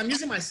thinking, because I'm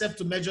using myself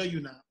to measure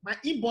you now, my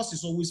inbox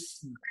is always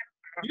full.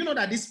 You know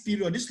that this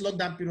period, this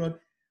lockdown period,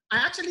 I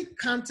actually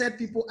counted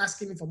people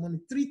asking me for money,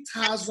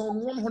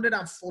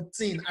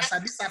 3,114 as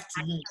of this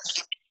afternoon.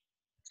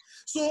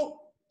 So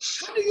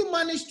how do you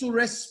manage to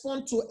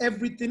respond to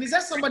everything? Is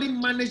there somebody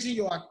managing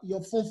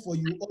your phone for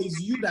you, or is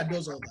you that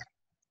does all that?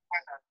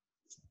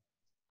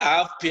 I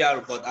have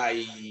PR, but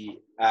I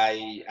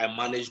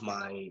manage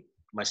my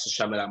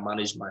social media, I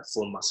manage my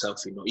phone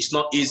myself, you know. It's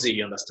not easy,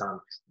 you understand,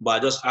 but I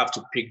just have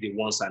to pick the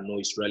ones I know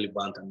is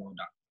relevant and all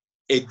that.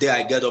 A day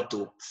I get up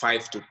to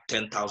 5,000 to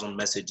 10,000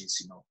 messages,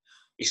 you know.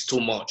 It's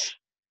too much.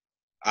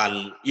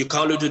 And you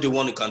can only do the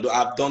one you can do.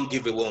 I've done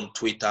giveaway on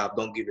Twitter, I've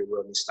done giveaway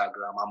on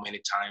Instagram, how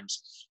many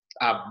times.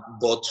 I've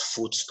bought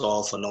food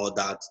stuff and all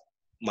that.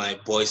 My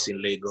boys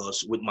in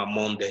Lagos with my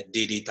mom, they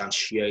did it and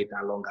shared it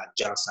along at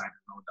Jarside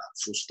and all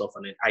that food stuff.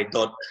 And I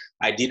thought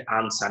I did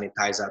hand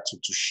sanitizer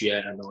to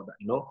share and all that,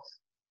 you know.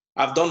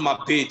 I've done my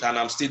bit and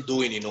I'm still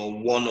doing, you know,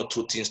 one or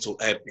two things to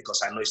help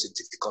because I know it's a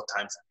difficult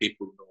time for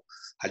people, you know.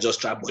 I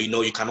just try, but you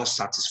know, you cannot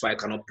satisfy, you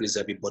cannot please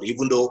everybody.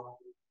 Even though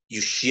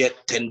you share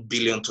 10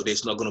 billion today,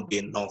 it's not going to be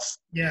enough.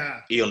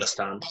 Yeah. You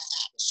understand?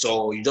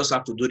 So you just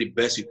have to do the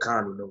best you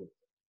can, you know.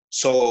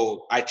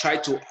 So I try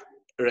to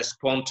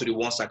respond to the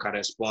ones I can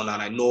respond,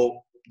 and I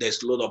know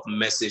there's a lot of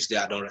message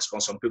there I don't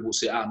respond. Some people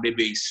say,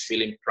 maybe he's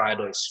feeling pride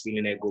or he's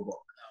feeling ego, but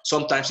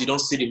sometimes you don't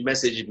see the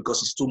message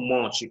because it's too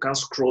much. You can't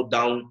scroll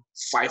down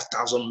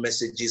 5,000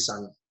 messages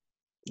and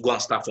go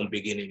and start from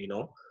beginning, you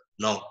know.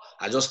 No,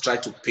 I just try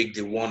to pick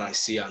the one I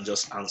see and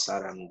just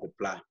answer and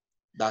reply.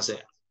 That's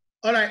it.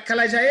 All right,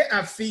 Kalajaye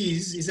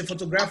Afiz is a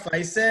photographer.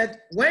 He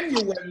said, when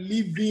you were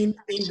leaving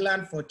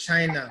England for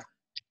China,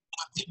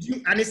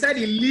 and he said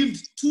he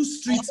lived 2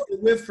 streets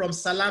away from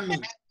Salami.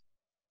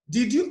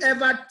 Did you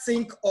ever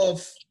think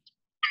of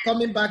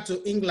coming back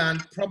to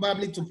England,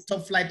 probably to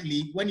Top Flight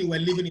League, when you were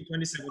living in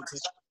 2017?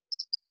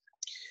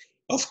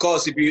 Of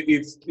course,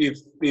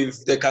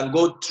 if they can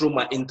go through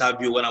my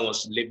interview when I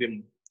was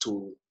leaving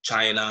to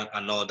China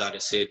and all that, they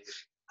said,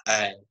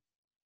 are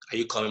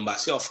you coming back? I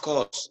said, of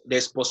course,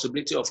 there's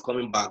possibility of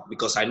coming back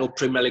because I know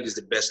Premier League is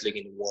the best league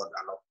in the world.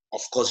 And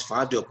of course, if I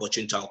have the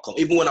opportunity, I'll come.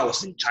 Even when I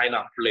was in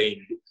China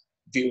playing,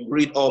 if you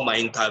read all my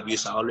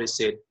interviews, I always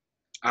said,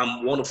 I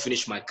want to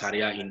finish my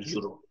career in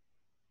Europe.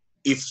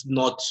 If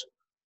not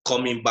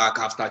coming back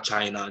after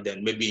China,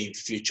 then maybe in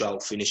future I'll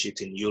finish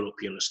it in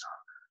Europe, you understand?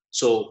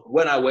 So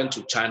when I went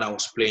to China, I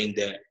was playing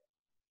there.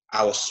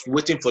 I was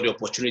waiting for the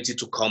opportunity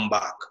to come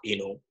back, you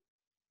know.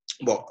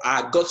 But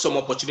I got some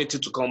opportunity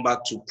to come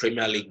back to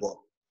Premier League, but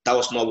that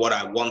was not what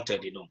I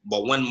wanted, you know.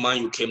 But when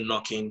Man U came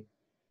knocking,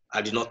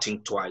 I did not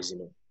think twice, you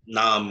know.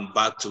 Now I'm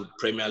back to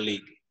Premier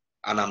League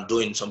and I'm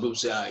doing, some people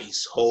say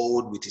he's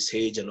old with his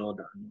age and all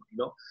that, you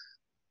know.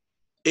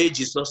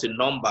 Age is just a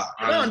number.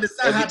 I don't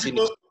understand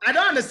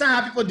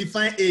how people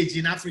define age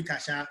in Africa,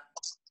 Sha.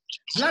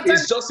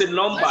 It's just a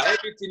number.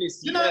 Everything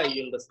is there,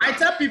 you understand? I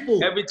tell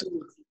people. Everything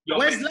is your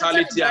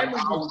mentality and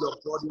how your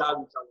body how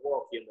you can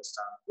work, you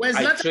understand?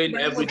 I train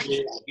every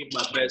day, I give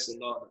my best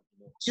and all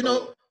that. You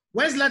know,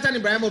 when Zlatan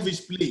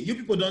Ibrahimovic play, you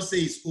people don't say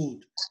he's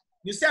old.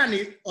 You say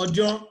an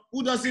Odion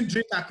who doesn't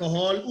drink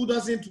alcohol, who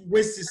doesn't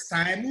waste his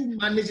time, who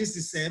manages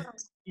himself,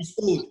 is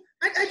old.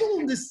 I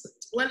don't understand.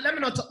 Well, let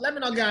me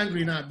not get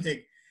angry now,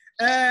 big.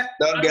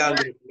 Don't get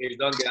angry, please.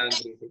 Don't get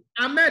angry.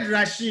 Ahmed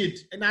Rashid,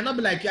 and I'll not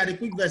be like you had a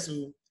quick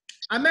vessel.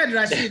 Ahmed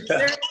Rashid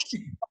said,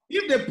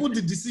 if they put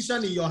the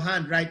decision in your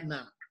hand right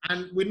now,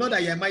 and we know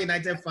that you're a Man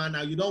United fan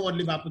now, you don't want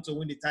Liverpool to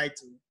win the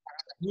title,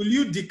 will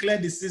you declare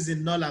the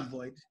season null and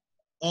void,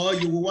 or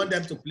you will want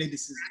them to play the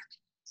season?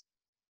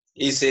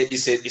 It's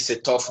a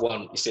tough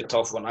one. It's a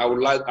tough one. I would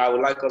like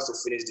us to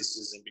finish the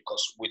season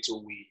because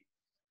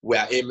we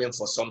are aiming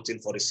for something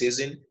for the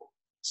season.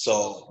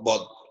 So,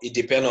 but it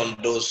depends on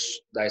those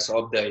that is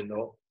up there. You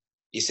know,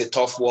 it's a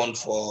tough one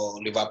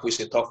for Liverpool. It's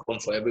a tough one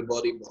for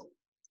everybody. But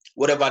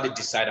whatever they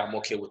decide, I'm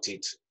okay with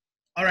it.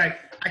 All right.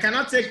 I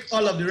cannot take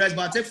all of the rest,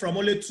 but I'll take from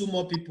only two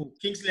more people: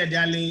 Kingsley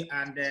Ediale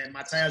and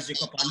Matthias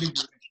Jacob. I'll leave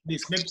the rest.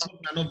 Please make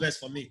no best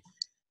for me.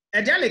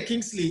 Ediale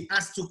Kingsley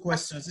asked two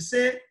questions. He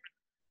said,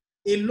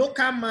 a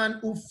local man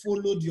who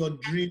followed your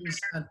dreams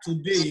and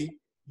today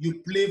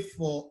you play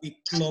for a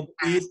club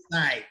A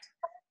side.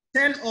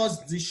 Tell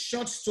us the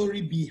short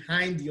story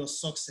behind your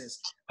success.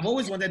 I've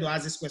always wanted to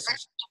ask this question.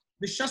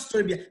 The short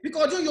story behind,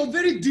 because you're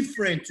very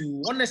different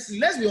too. Honestly,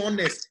 let's be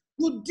honest.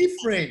 You're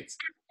different.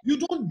 You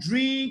don't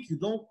drink, you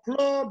don't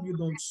club, you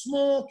don't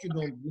smoke, you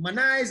don't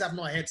womanize. I've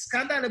not heard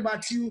scandal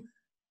about you.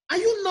 Are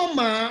you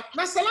normal?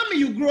 Now, Salami,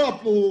 you grew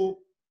up. Oh.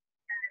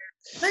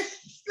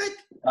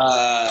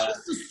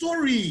 What's the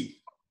story?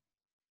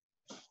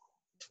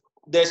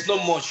 There's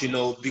not much, you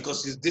know,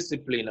 because it's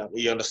discipline.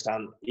 You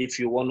understand? If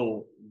you want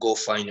to go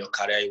far in your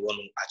career, you want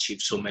to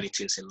achieve so many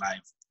things in life,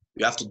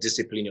 you have to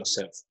discipline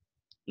yourself.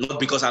 Not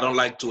because I don't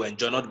like to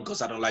enjoy, not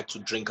because I don't like to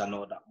drink and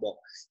all that, but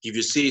if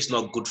you see it's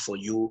not good for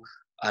you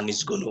and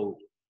if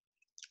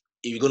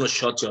you're gonna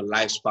short your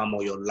lifespan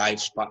or your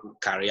lifespan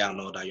career and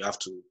all that, you have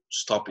to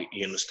stop it.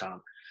 You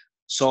understand?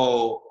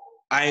 So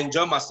I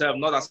enjoy myself,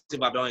 not as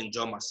if I don't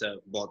enjoy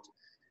myself, but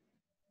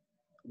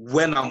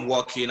when I'm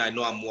working, I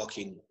know I'm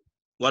working.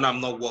 When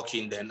I'm not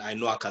working, then I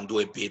know I can do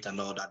a bit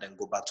and all that, then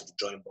go back to the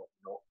drawing board.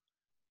 You know,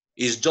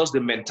 it's just the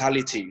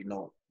mentality, you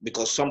know,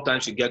 because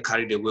sometimes you get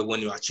carried away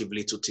when you achieve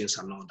little things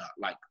and all that.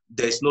 Like,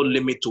 there's no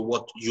limit to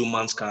what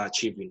humans can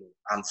achieve, you know.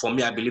 And for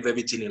me, I believe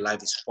everything in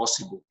life is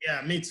possible.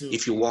 Yeah, me too.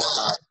 If you work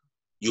hard,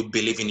 you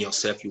believe in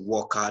yourself, you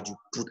work hard, you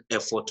put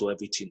effort to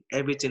everything.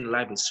 Everything in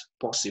life is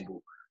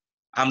possible.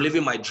 I'm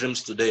living my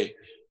dreams today.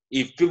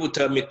 If people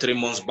tell me 3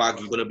 months back,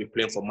 you're going to be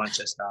playing for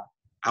Manchester,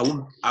 I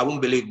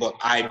won't believe, but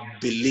I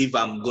believe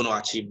I'm going to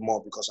achieve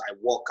more because I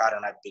work hard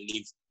and I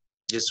believe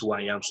this is who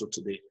I am. So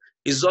today,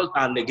 it's all,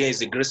 and again, it's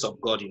the grace of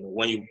God. You know,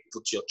 when you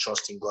put your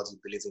trust in God, you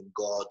believe in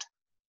God,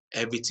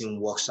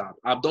 everything works out.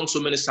 I've done so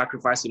many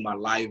sacrifices in my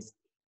life.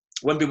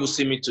 When people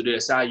see me today, they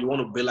say, you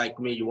want to be like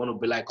me, you want to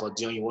be like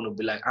Odion, you want to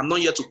be like, I'm not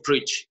here to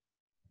preach.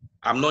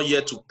 I'm not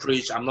here to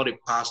preach. I'm not a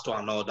pastor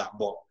and all that,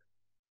 but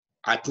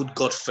I put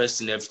God first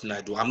in everything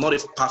I do. I'm not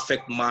a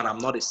perfect man. I'm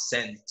not a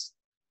saint.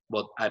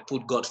 But I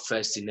put God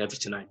first in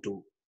everything I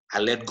do. I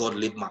let God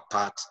lead my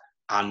path,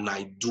 and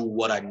I do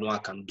what I know I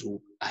can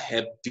do. I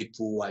help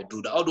people. I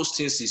do that. All those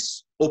things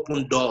is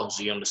open doors.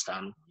 You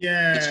understand?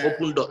 Yeah. It's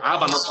open doors. I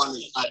have an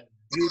orphanage.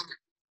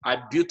 I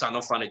built an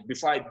orphanage.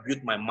 Before I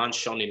built my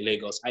mansion in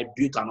Lagos, I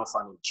built an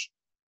orphanage.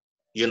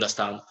 You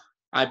understand?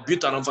 I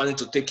built an orphanage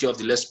to take care of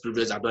the less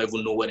privileged. I don't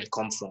even know where they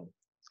come from.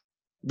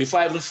 Before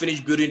I even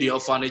finished building the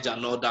orphanage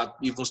and all that,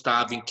 even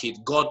start having kids,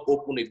 God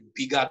opened a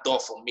bigger door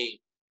for me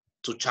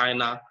to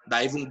China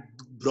that even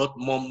brought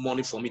more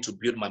money for me to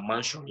build my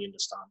mansion, you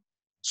understand?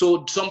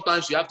 So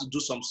sometimes you have to do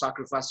some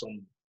sacrifice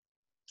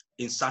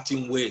in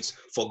certain ways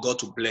for God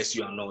to bless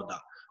you and all that.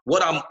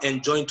 What I'm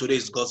enjoying today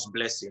is God's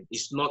blessing.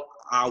 It's not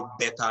how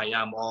better I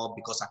am or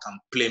because I can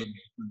play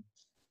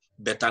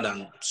better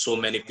than so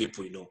many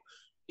people, you know.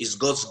 It's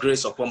God's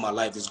grace upon my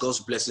life. It's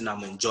God's blessing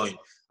I'm enjoying.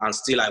 And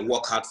still I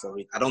work hard for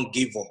it. I don't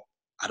give up.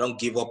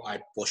 I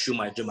pursue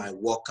my dream. I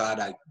work hard.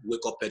 I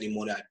wake up every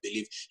morning. I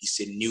believe it's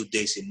a new day.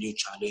 It's a new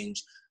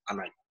challenge.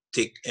 And I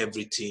take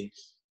everything,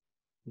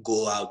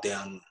 go out there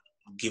and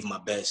give my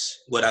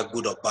best. Whether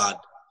good or bad,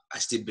 I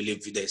still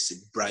believe there's a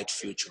bright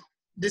future.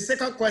 The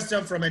second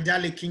question from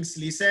Ediale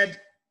Kingsley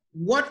said,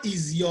 what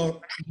is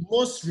your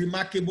most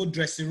remarkable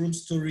dressing room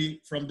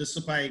story from the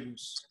Super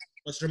Eagles?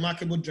 Most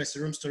remarkable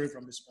dressing room story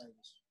from the Super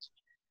Eagles?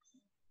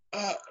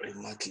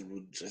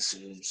 Remarkable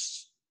dressing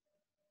rooms.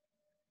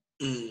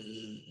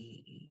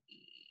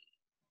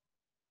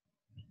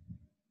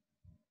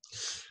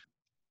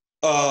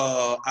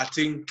 I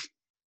think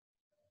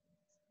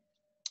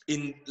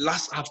in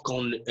last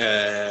AFCON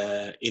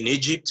in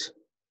Egypt,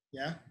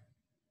 yeah.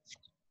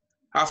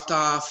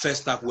 After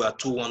first half, we were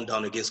 2-1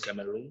 down against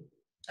Cameroon.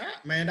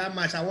 Man, that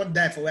match, I won't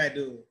die for what I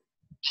do.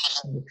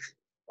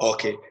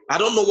 Okay. I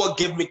don't know what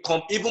gave me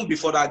even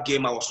before that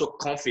game, I was so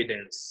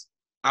confident.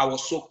 I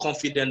was so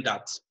confident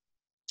that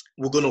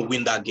we're going to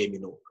win that game, you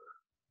know.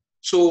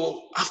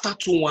 So after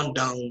 2-1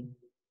 down,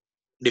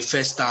 the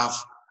first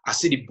half, I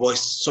see the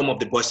boys, some of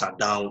the boys are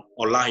down.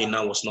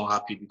 Olahina was not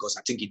happy because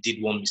I think he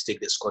did one mistake.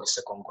 They scored the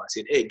second goal. I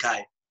said, hey,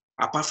 guy,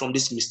 apart from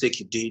this mistake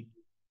you did,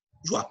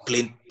 you are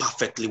playing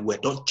perfectly well.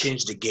 Don't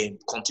change the game.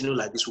 Continue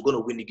like this. We're going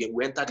to win the game.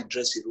 We enter the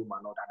dressing room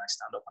and all that. And I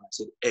stand up and I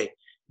said, hey,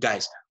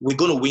 guys, we're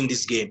going to win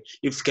this game.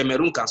 If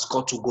Cameroon can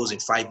score 2 goals in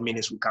 5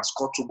 minutes, we can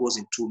score 2 goals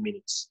in 2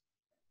 minutes.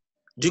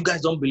 Do you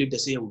guys don't believe they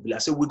say we believe? I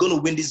said, we're going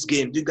to win this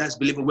game. Do you guys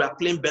believe we are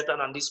playing better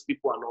than these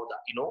people and all that,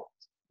 you know?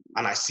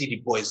 And I see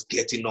the boys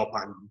getting up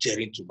and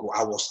daring to go.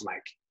 I was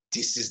like,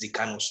 this is the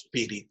kind of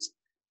spirit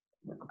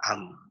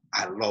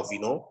I love, you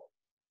know?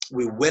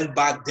 We went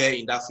back there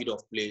in that field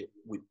of play.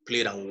 We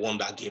played and won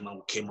that game and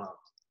we came out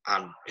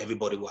and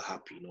everybody were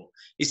happy, you know?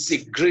 It's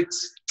a great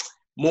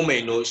moment,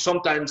 you know?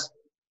 Sometimes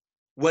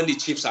when the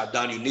Chiefs are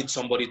down, you need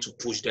somebody to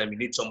push them. You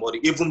need somebody,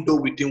 even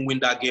though we didn't win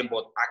that game,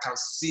 but I can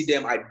see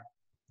them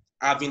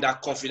having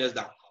that confidence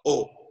that,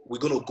 oh, we're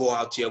going to go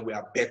out here, we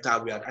are better.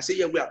 I say,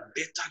 yeah, we are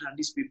better than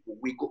these people.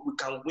 We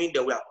can win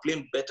them, we are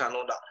playing better and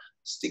all that.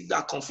 Stick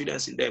that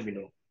confidence in them, you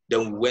know.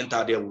 Then we went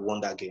out there, we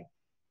won that game.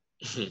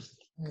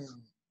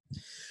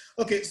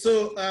 Okay,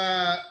 so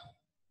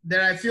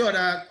there are a few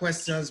other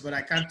questions, but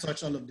I can't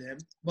touch all of them.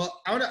 But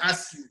I want to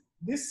ask you,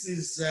 this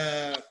is,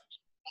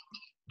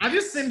 have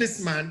you seen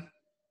this man?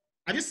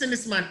 Have you seen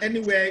this man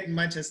anywhere in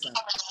Manchester?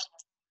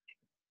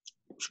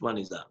 Which one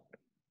is that?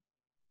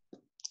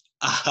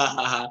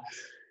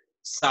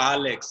 Sir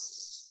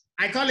Alex.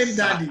 I call him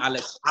Daddy. Sir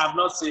Alex. I've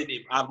not seen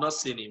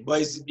him. But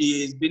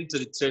he's been to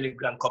the training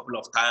ground a couple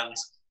of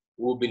times.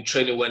 We've been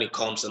training when he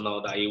comes and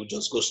all that. He will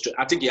just go straight.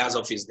 I think he has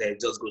office there. He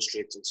just go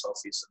straight to his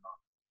office and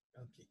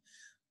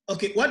all.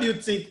 Okay. What do you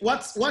think?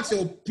 What's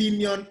your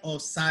opinion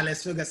of Sir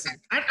Alex Ferguson?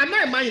 I'm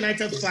not a Man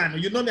United fan.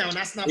 You know me, I'm an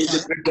Arsenal fan.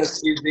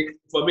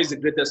 For me, he's the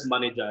greatest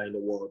manager in the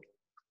world.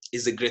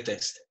 He's the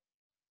greatest.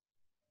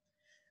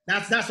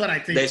 That's what I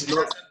think. There's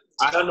no.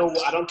 I don't know.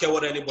 I don't care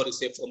what anybody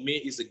say. For me,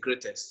 he's the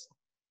greatest.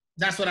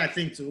 That's what I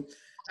think too.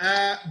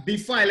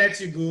 Before I let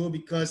you go,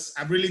 because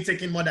I'm really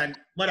taking more than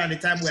the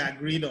time we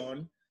agreed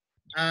on.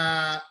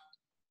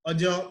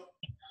 Odio,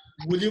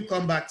 will you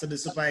come back to the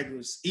Super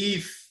Eagles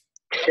if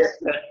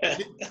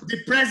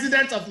the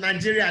president of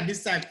Nigeria at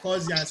this time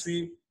calls you and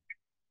say,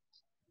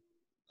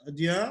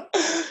 Odio,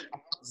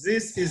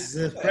 this is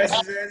the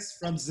president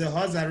from the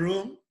Hoza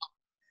room.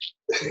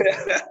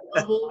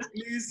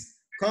 Please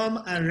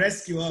come and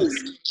rescue us.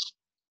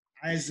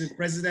 As the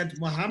President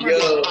Muhammad.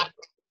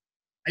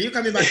 Are you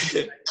coming back?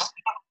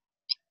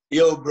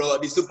 Yo, bro,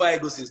 the Super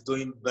Eagles is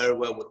doing very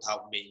well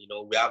without me. You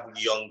know, we have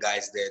young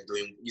guys there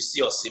doing. You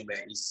see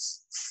Osimhen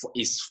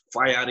is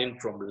firing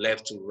from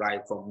left to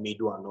right, from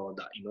middle and all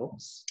that. You know,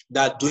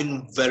 they're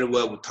doing very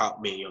well without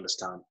me. You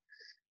understand?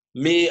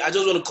 Me, I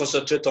just want to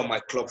concentrate on my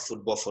club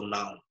football for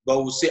now. But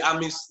we'll see.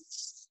 I'm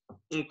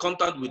in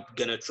contact with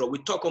Genetro. We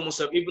talk almost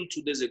even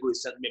 2 days ago. He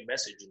sent me a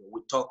message. You know,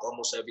 we talk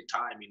almost every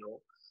time. You know.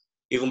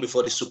 Even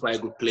before the Super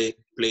Eagles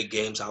play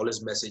games, I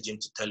always message him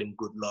to tell him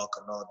good luck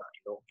and all that.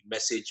 You know, he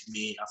messaged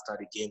me after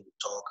the game, we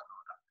talk and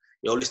all that.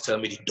 He always tell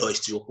me the door is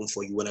still open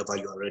for you whenever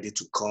you are ready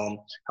to come.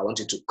 I want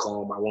you to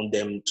come. I want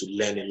them to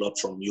learn a lot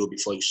from you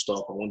before you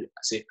stop. I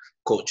say,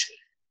 Coach,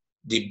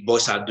 the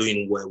boys are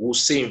doing well. We'll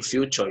see in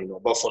future, you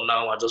know. But for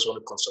now, I just want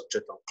to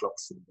concentrate on club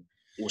football.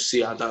 We'll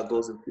see how that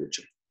goes in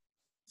future.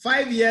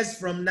 5 years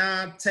from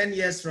now, 10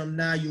 years from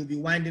now, you'll be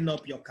winding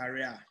up your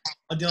career.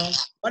 Odion,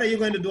 what are you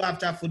going to do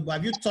after football?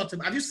 Have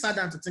you sat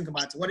down to think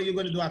about it? What are you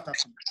going to do after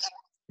football?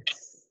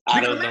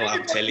 I don't know,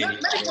 I'm telling you. Many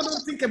people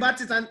don't think about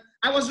it. And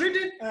I was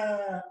reading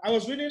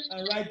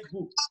and write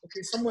book.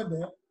 Okay, somewhere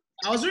there.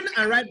 I was reading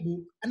and write book,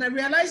 and I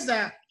realized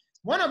that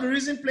one of the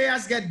reasons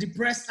players get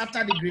depressed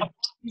after the game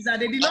is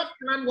that they did not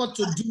plan what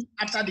to do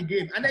after the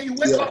game. And then you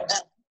wake up,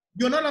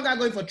 you're no longer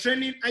going for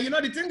training. And you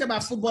know, the thing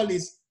about football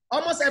is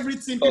almost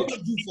everything people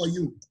do for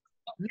you.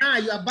 Now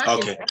you are back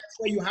in a place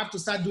where you have to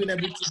start doing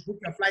everything, book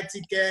your flight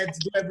tickets,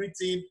 do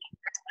everything,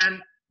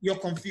 and you're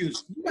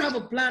confused. Do you have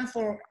a plan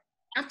for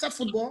after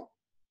football?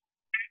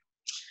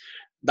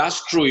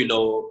 That's true, you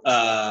know.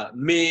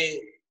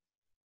 Me,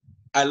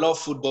 I love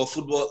football.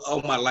 Football,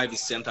 all my life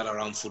is centered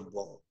around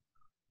football.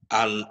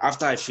 And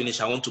after I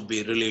finish, I want to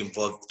be really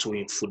involved too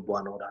in football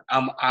and all that.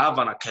 I have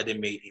an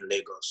academy in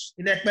Lagos.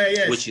 In Ekpe,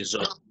 yes. Which is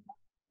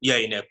yeah,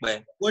 in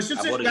Ekpe. We're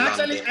shooting,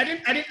 actually, I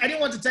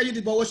didn't want to tell you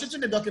this, but we're shooting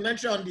the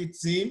documentary on the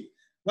team.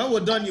 When we're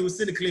done, you will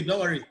see the clip.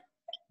 Don't worry.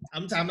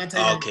 I'm not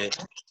telling you. Okay.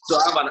 So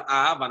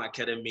I have an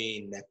academy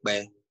in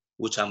Ekpe,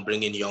 which I'm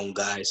bringing young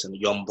guys and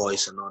young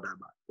boys and all that.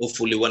 But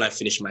hopefully, when I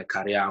finish my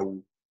career, I will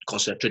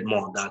concentrate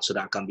more on that so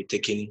that I can be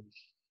taking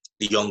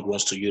the young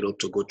ones to Europe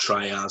to go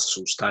trials,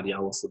 to start their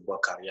own football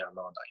career and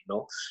all that. You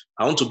know,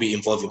 I want to be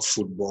involved in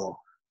football.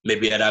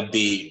 Maybe either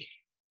be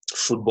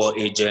football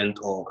agent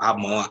or have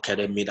my own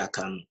academy that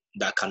can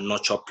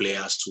nurture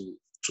players to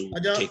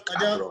take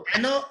abroad. I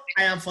know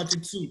I am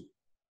 42,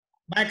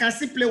 but I can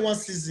still play one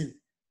season.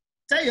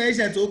 Tell your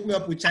agent to hook me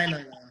up with China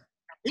now.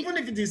 Even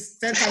if it is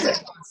 10,000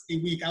 pounds a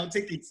week, I'll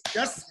take it.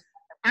 Just,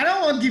 I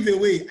don't want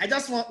giveaway. I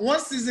just want one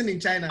season in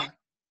China.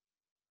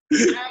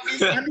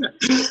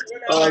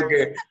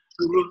 Okay.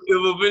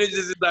 If we finish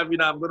this interview,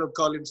 I'm going to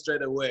call him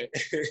straight away.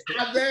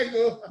 There you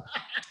go.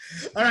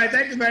 All right.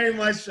 Thank you very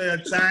much for your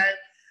time.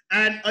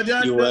 And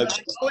Odion, I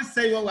always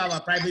say when we have a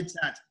private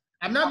chat,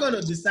 I'm not going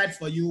to decide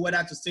for you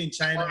whether to stay in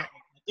China,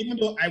 even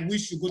though I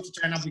wish you go to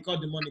China because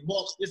of the money.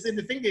 But you see,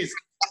 the thing is,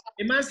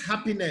 a man's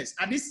happiness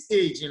at this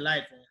age in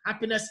life,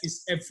 happiness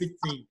is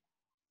everything.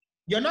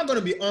 You're not going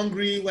to be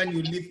hungry when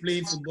you live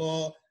playing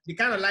football. The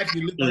kind of life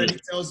you live already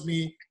tells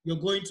me you're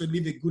going to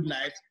live a good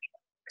life.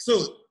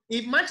 So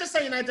if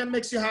Manchester United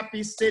makes you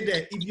happy, stay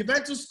there. If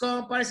Juventus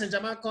come, Paris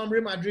Saint-Germain come,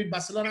 Real Madrid,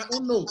 Barcelona, oh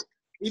no.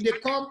 If they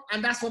come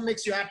and that's what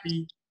makes you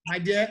happy, my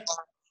dear,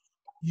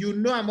 you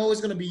know I'm always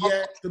going to be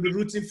here to be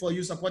rooting for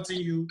you, supporting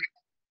you.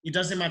 It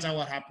doesn't matter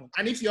what happens.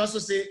 And if you also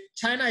say,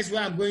 China is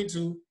where I'm going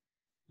to,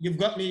 you've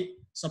got me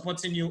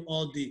supporting you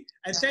all day.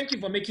 And thank you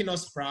for making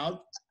us proud.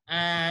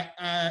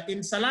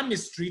 In Salami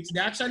Street, they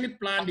actually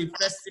planned a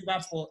festival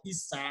for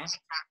Easter,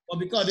 but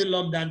because of the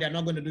lockdown, they're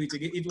not going to do it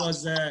again. It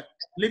was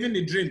Living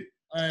the Dream.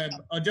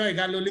 Odion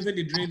Ighalo, Living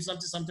the Dream,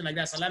 something like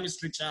that. Salami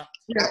Street.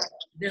 It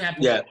didn't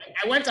happen. Yeah.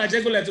 I went to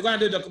Ajegule to go and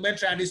do a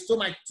documentary, and they stole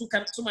my two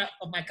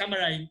of my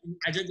camera in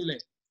Ajegule.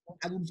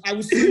 I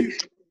would see you.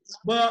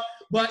 But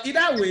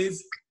either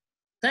ways,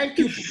 thank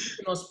you for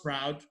making us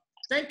proud.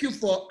 Thank you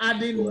for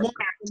adding more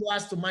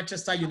followers to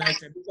Manchester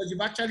United because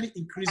you've actually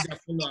increased your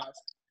followers.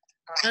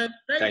 And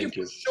thank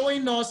you for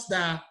showing us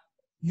that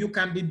you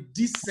can be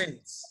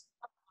decent,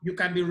 you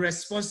can be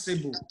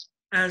responsible,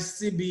 and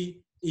still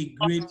be a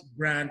great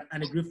brand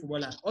and a great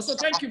footballer. Also,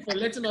 thank you for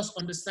letting us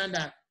understand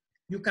that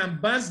you can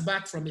bounce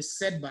back from a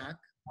setback,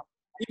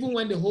 even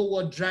when the whole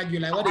world drag you,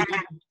 like what they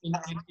did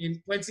in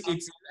 2018.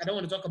 I don't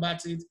want to talk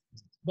about it,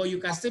 but you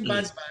can still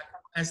bounce back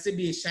and still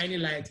be a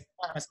shining light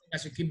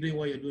as you keep doing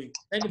what you're doing.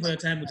 Thank you for your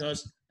time with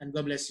us, and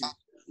God bless you.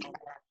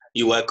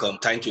 You're welcome.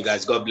 Thank you,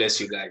 guys. God bless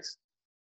you guys.